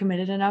they weren't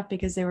committed enough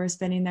because they were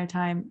spending their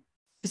time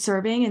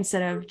serving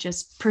instead of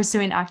just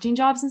pursuing acting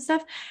jobs and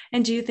stuff.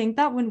 And do you think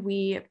that when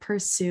we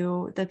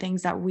pursue the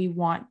things that we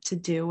want to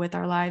do with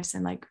our lives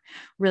and like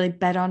really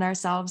bet on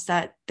ourselves,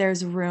 that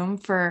there's room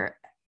for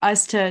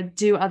us to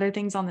do other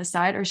things on the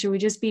side, or should we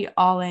just be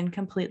all in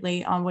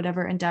completely on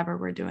whatever endeavor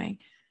we're doing?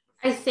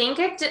 I think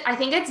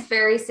it's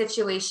very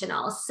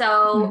situational.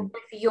 So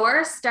if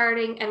you're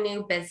starting a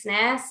new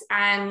business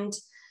and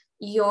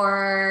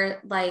you're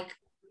like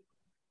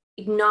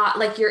not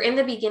like you're in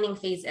the beginning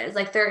phases,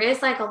 like there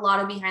is like a lot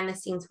of behind the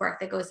scenes work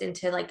that goes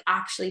into like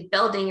actually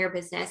building your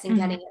business and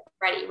getting it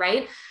ready,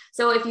 right?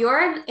 So if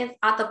you're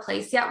at the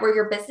place yet where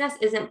your business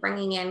isn't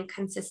bringing in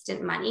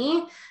consistent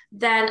money,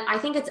 then I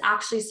think it's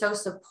actually so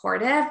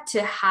supportive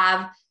to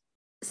have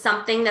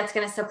something that's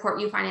going to support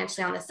you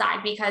financially on the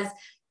side, because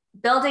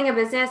building a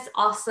business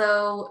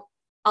also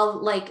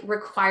like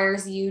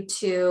requires you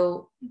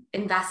to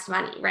invest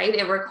money, right?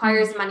 It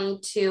requires money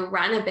to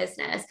run a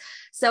business.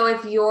 So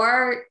if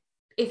you're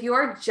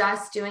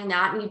just doing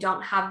that and you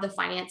don't have the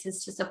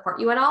finances to support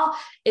you at all,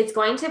 it's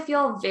going to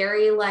feel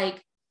very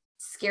like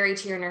scary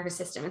to your nervous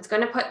system. It's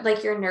going to put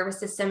like your nervous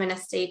system in a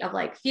state of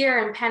like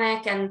fear and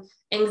panic and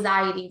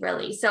anxiety,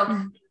 really.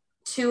 So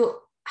to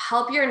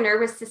help your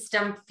nervous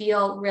system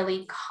feel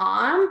really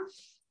calm,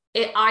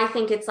 I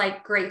think it's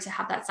like great to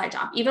have that side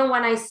job. Even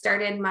when I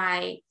started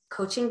my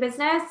coaching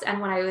business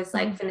and when I was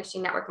like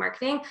finishing network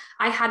marketing,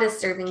 I had a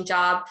serving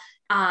job.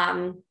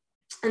 And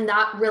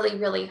that really,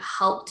 really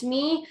helped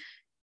me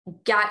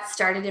get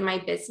started in my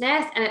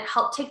business, and it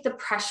helped take the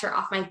pressure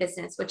off my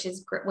business, which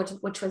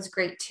was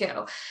great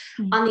too.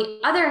 On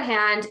the other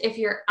hand, if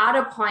you're at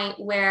a point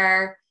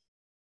where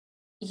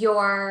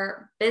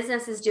your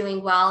business is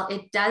doing well,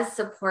 it does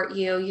support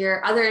you,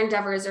 your other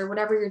endeavors or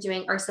whatever you're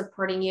doing are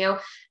supporting you,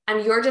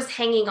 and you're just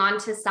hanging on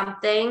to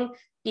something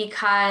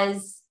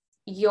because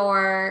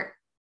you're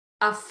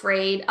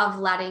afraid of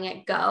letting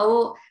it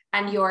go,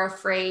 and you're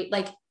afraid,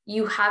 like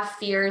you have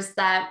fears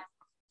that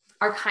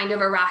are kind of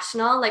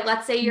irrational. Like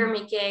let's say you're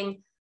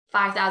making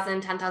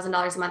 $5,000,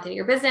 $10,000 a month in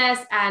your business,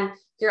 and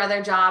your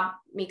other job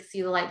makes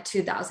you like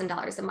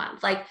 $2,000 a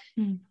month. Like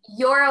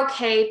you're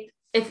okay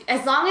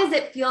as long as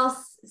it feels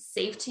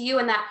safe to you,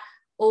 and that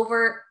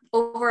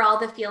overall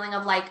the feeling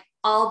of like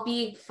I'll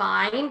be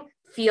fine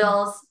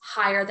feels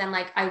higher than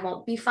like I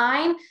won't be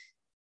fine.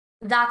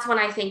 That's when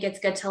I think it's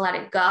good to let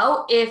it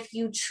go. If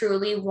you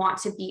truly want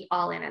to be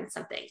all in on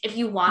something, if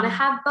you want to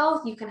have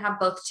both, you can have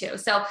both too.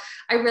 So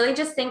I really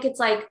just think it's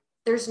like,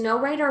 there's no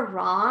right or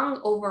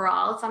wrong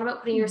overall. It's not about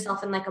putting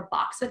yourself in like a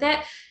box with it.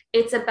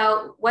 It's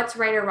about what's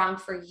right or wrong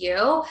for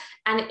you.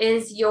 And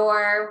is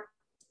your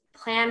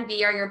plan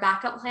B or your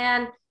backup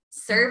plan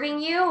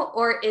serving you,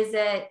 or is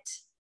it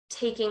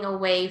taking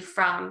away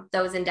from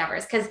those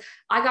endeavors? Because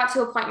I got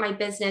to a point in my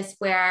business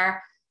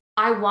where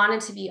I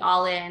wanted to be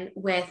all in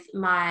with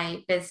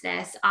my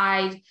business.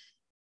 I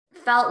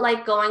felt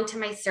like going to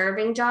my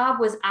serving job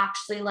was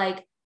actually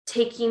like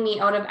taking me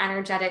out of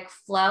energetic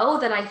flow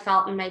that I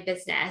felt in my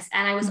business.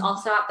 And I was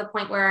also at the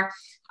point where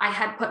I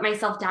had put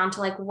myself down to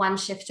like one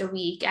shift a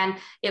week, and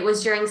it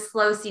was during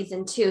slow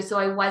season too. So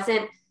I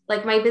wasn't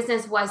like, my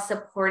business was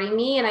supporting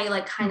me, and I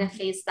like kind of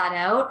phased that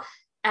out.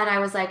 And I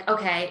was like,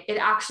 okay, it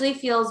actually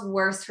feels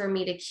worse for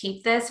me to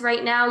keep this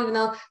right now, even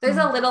though there's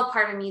a little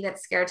part of me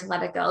that's scared to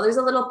let it go. There's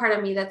a little part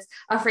of me that's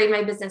afraid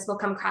my business will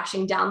come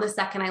crashing down the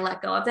second I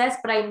let go of this.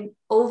 But I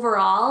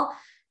overall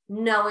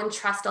know and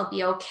trust I'll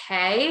be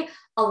okay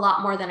a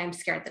lot more than I'm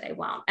scared that I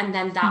won't. And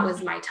then that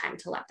was my time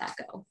to let that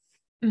go.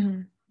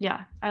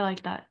 Yeah, I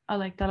like that. I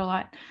like that a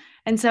lot.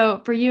 And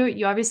so for you,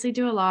 you obviously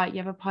do a lot.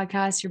 You have a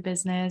podcast, your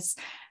business.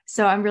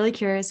 So I'm really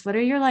curious, what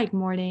are your like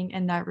morning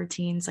and night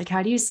routines? Like,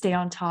 how do you stay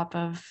on top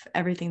of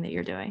everything that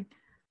you're doing?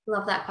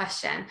 Love that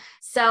question.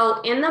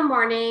 So in the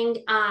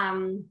morning,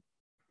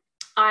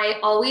 I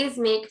always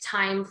make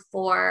time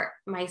for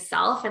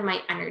myself and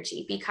my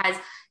energy, because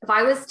if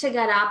I was to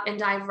get up and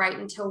dive right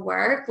into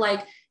work,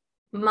 like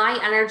my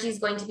energy is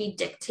going to be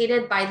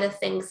dictated by the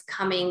things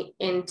coming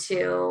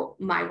into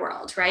my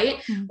world,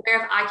 right?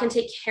 Where if I can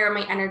take care of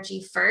my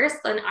energy first,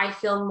 then I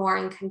feel more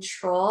in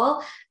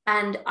control,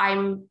 and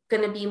I'm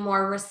going to be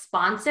more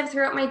responsive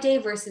throughout my day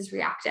versus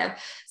reactive.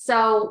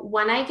 So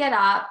when I get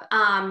up,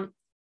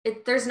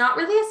 there's not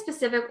really a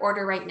specific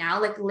order right now.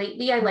 Like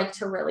lately, I like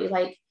to really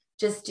like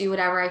just do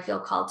whatever I feel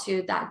called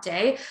to that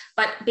day.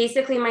 But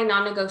basically my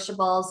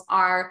non-negotiables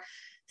are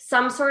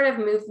some sort of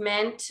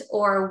movement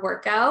or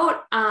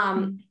workout.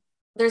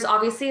 There's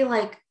obviously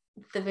like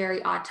the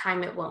very odd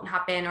time it won't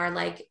happen, or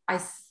like I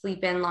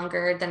sleep in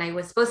longer than I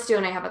was supposed to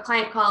and I have a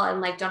client call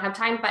and like don't have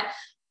time. But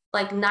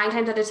like 9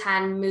 times out of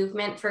 10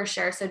 movement for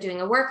sure. So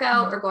doing a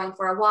workout or going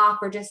for a walk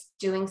or just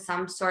doing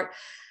some sort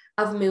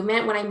of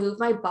movement. When I move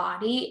my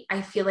body,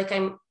 I feel like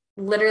I'm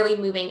literally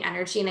moving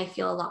energy and I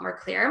feel a lot more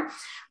clear.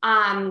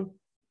 I'll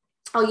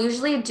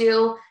usually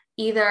do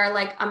either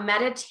like a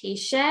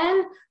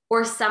meditation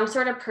or some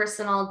sort of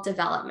personal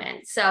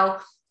development. So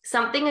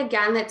something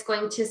again that's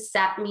going to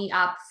set me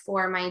up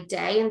for my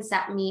day and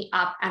set me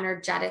up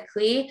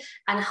energetically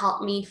and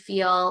help me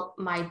feel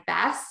my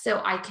best so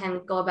I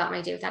can go about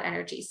my day with that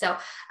energy. So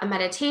a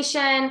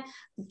meditation,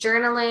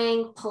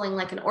 journaling, pulling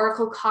like an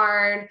oracle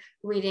card,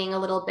 reading a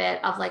little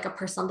bit of like a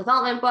personal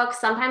development book.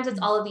 Sometimes it's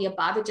all of the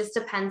above. It just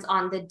depends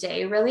on the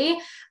day, really.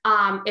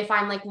 If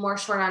I'm like more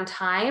short on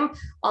time,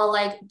 I'll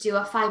like do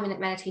a 5-minute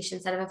meditation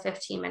instead of a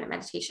 15-minute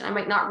meditation. I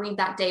might not read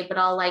that day, but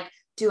I'll like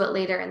do it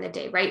later in the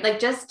day, right? Like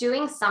just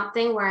doing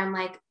something where I'm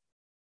like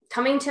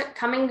coming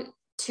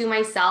to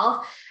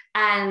myself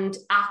and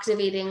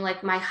activating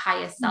like my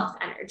highest self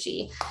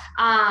energy.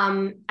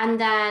 And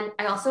then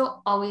I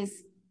also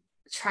always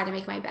try to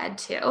make my bed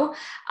too.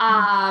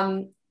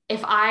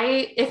 If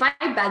my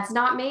bed's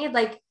not made,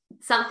 like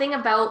something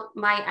about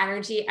my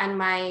energy and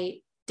my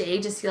day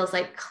just feels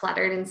like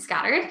cluttered and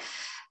scattered.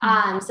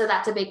 So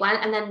that's a big one.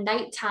 And then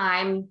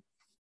nighttime,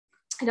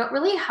 I don't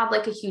really have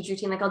like a huge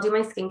routine. Like I'll do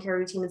my skincare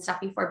routine and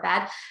stuff before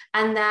bed.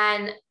 And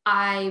then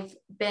I've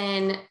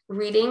been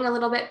reading a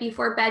little bit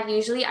before bed.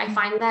 Usually I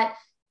find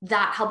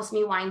that helps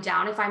me wind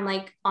down. If I'm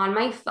like on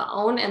my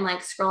phone and like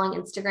scrolling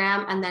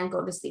Instagram and then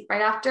go to sleep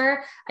right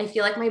after, I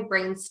feel like my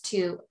brain's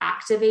too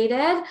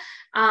activated.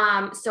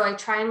 So I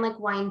try and like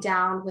wind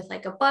down with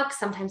like a book,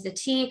 sometimes a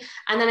tea.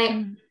 And then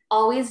I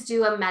always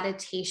do a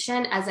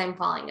meditation as I'm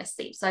falling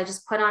asleep. So I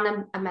just put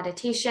on a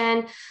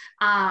meditation.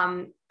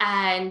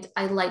 And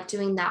I like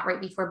doing that right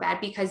before bed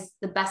because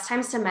the best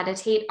times to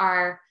meditate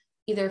are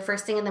either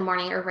first thing in the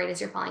morning or right as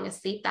you're falling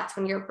asleep. That's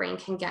when your brain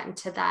can get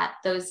into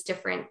those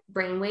different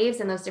brain waves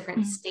and those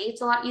different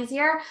states a lot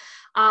easier.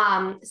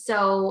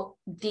 So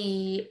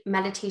the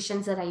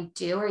meditations that I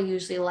do are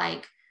usually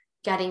like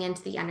getting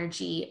into the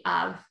energy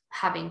of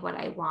having what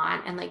I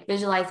want and like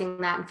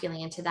visualizing that and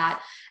feeling into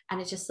that.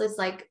 And it just is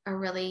like a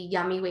really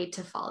yummy way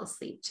to fall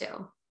asleep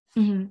too.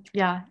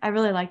 Yeah, I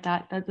really like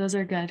that. Those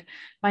are good.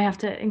 I have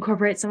to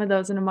incorporate some of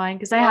those into mine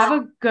because I have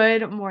a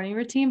good morning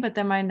routine, but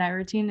then my night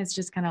routine is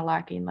just kind of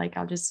lacking. Like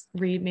I'll just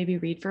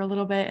read for a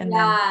little bit and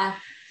then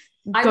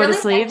go to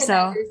sleep. Like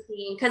so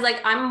because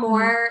like I'm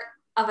more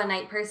of a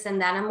night person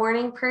than a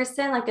morning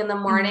person. Like in the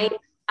morning,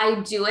 I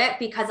do it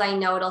because I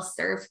know it'll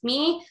serve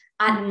me.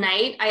 At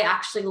night, I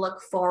actually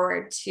look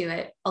forward to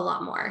it a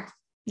lot more.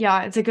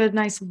 Yeah, it's a good,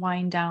 nice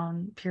wind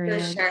down period.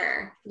 For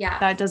sure. Yeah.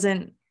 That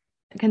doesn't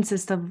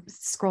consist of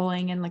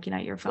scrolling and looking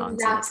at your phone.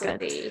 Exactly. So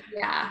that's good.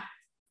 Yeah.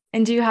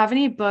 And do you have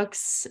any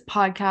books,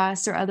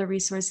 podcasts, or other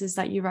resources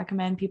that you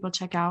recommend people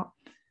check out?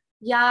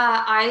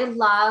 Yeah, I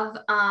love,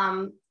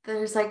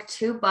 there's like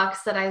 2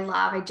 books that I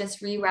love. I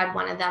just reread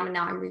one of them and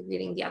now I'm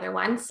rereading the other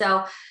one.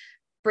 So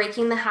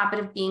Breaking the Habit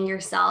of Being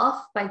Yourself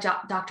by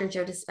Dr.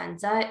 Joe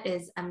Dispenza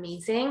is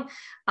amazing.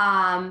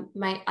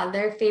 My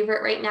other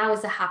favorite right now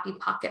is A Happy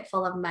Pocket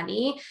Full of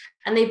Money.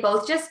 And they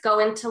both just go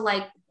into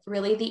like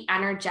really the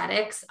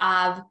energetics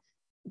of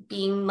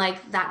being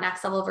like that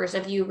next level version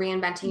of you,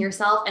 reinventing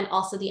yourself, and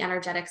also the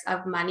energetics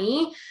of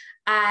money.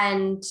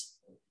 And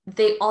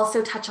they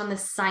also touch on the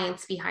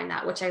science behind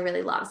that, which I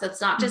really love. So it's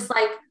not just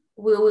like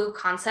woo-woo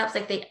concepts,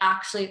 like they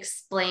actually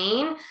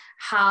explain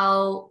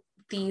how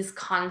these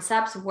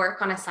concepts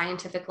work on a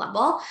scientific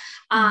level.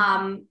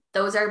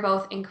 Those are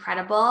both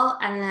incredible.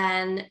 And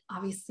then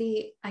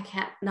obviously I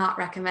can't not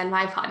recommend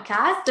my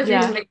podcast, the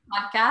Freedom Babe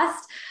podcast.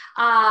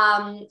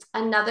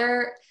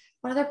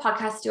 What other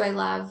podcasts do I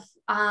love?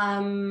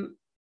 I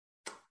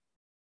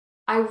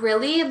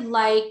really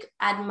like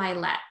Ed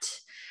Milet.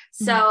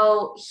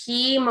 So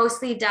he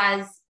mostly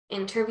does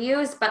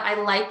interviews, but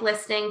I like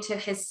listening to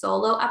his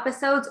solo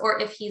episodes, or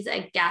if he's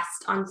a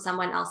guest on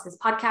someone else's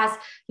podcast.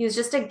 He was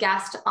just a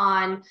guest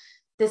on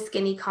the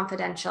Skinny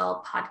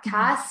Confidential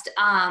podcast,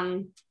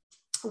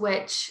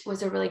 which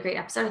was a really great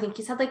episode. I think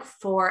he's had like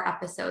 4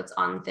 episodes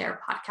on their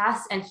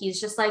podcast, and he's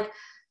just like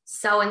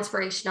so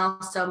inspirational,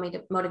 so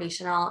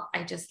motivational.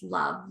 I just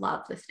love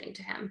listening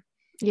to him.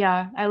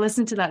 Yeah, I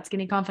listened to that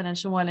Skinny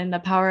Confidential one and The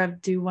Power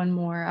of Do One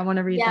More. I want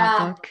to read that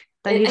book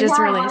that he just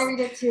released. I want to read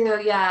it too.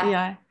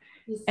 Yeah.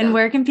 And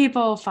where can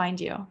people find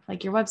you?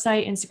 Like your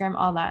website, Instagram,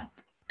 all that?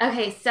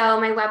 Okay, so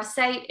my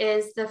website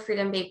is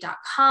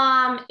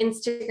thefreedombabe.com.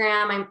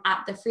 Instagram, I'm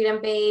at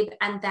thefreedombabe,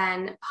 and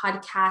then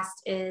podcast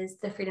is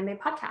the Freedom Babe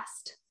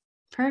Podcast.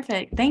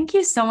 Perfect. Thank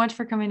you so much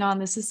for coming on.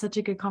 This is such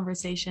a good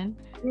conversation.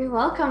 You're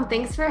welcome.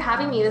 Thanks for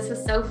having me. This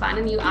was so fun,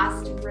 and you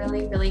asked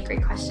really, really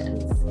great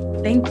questions.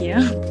 Thank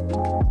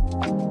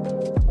you.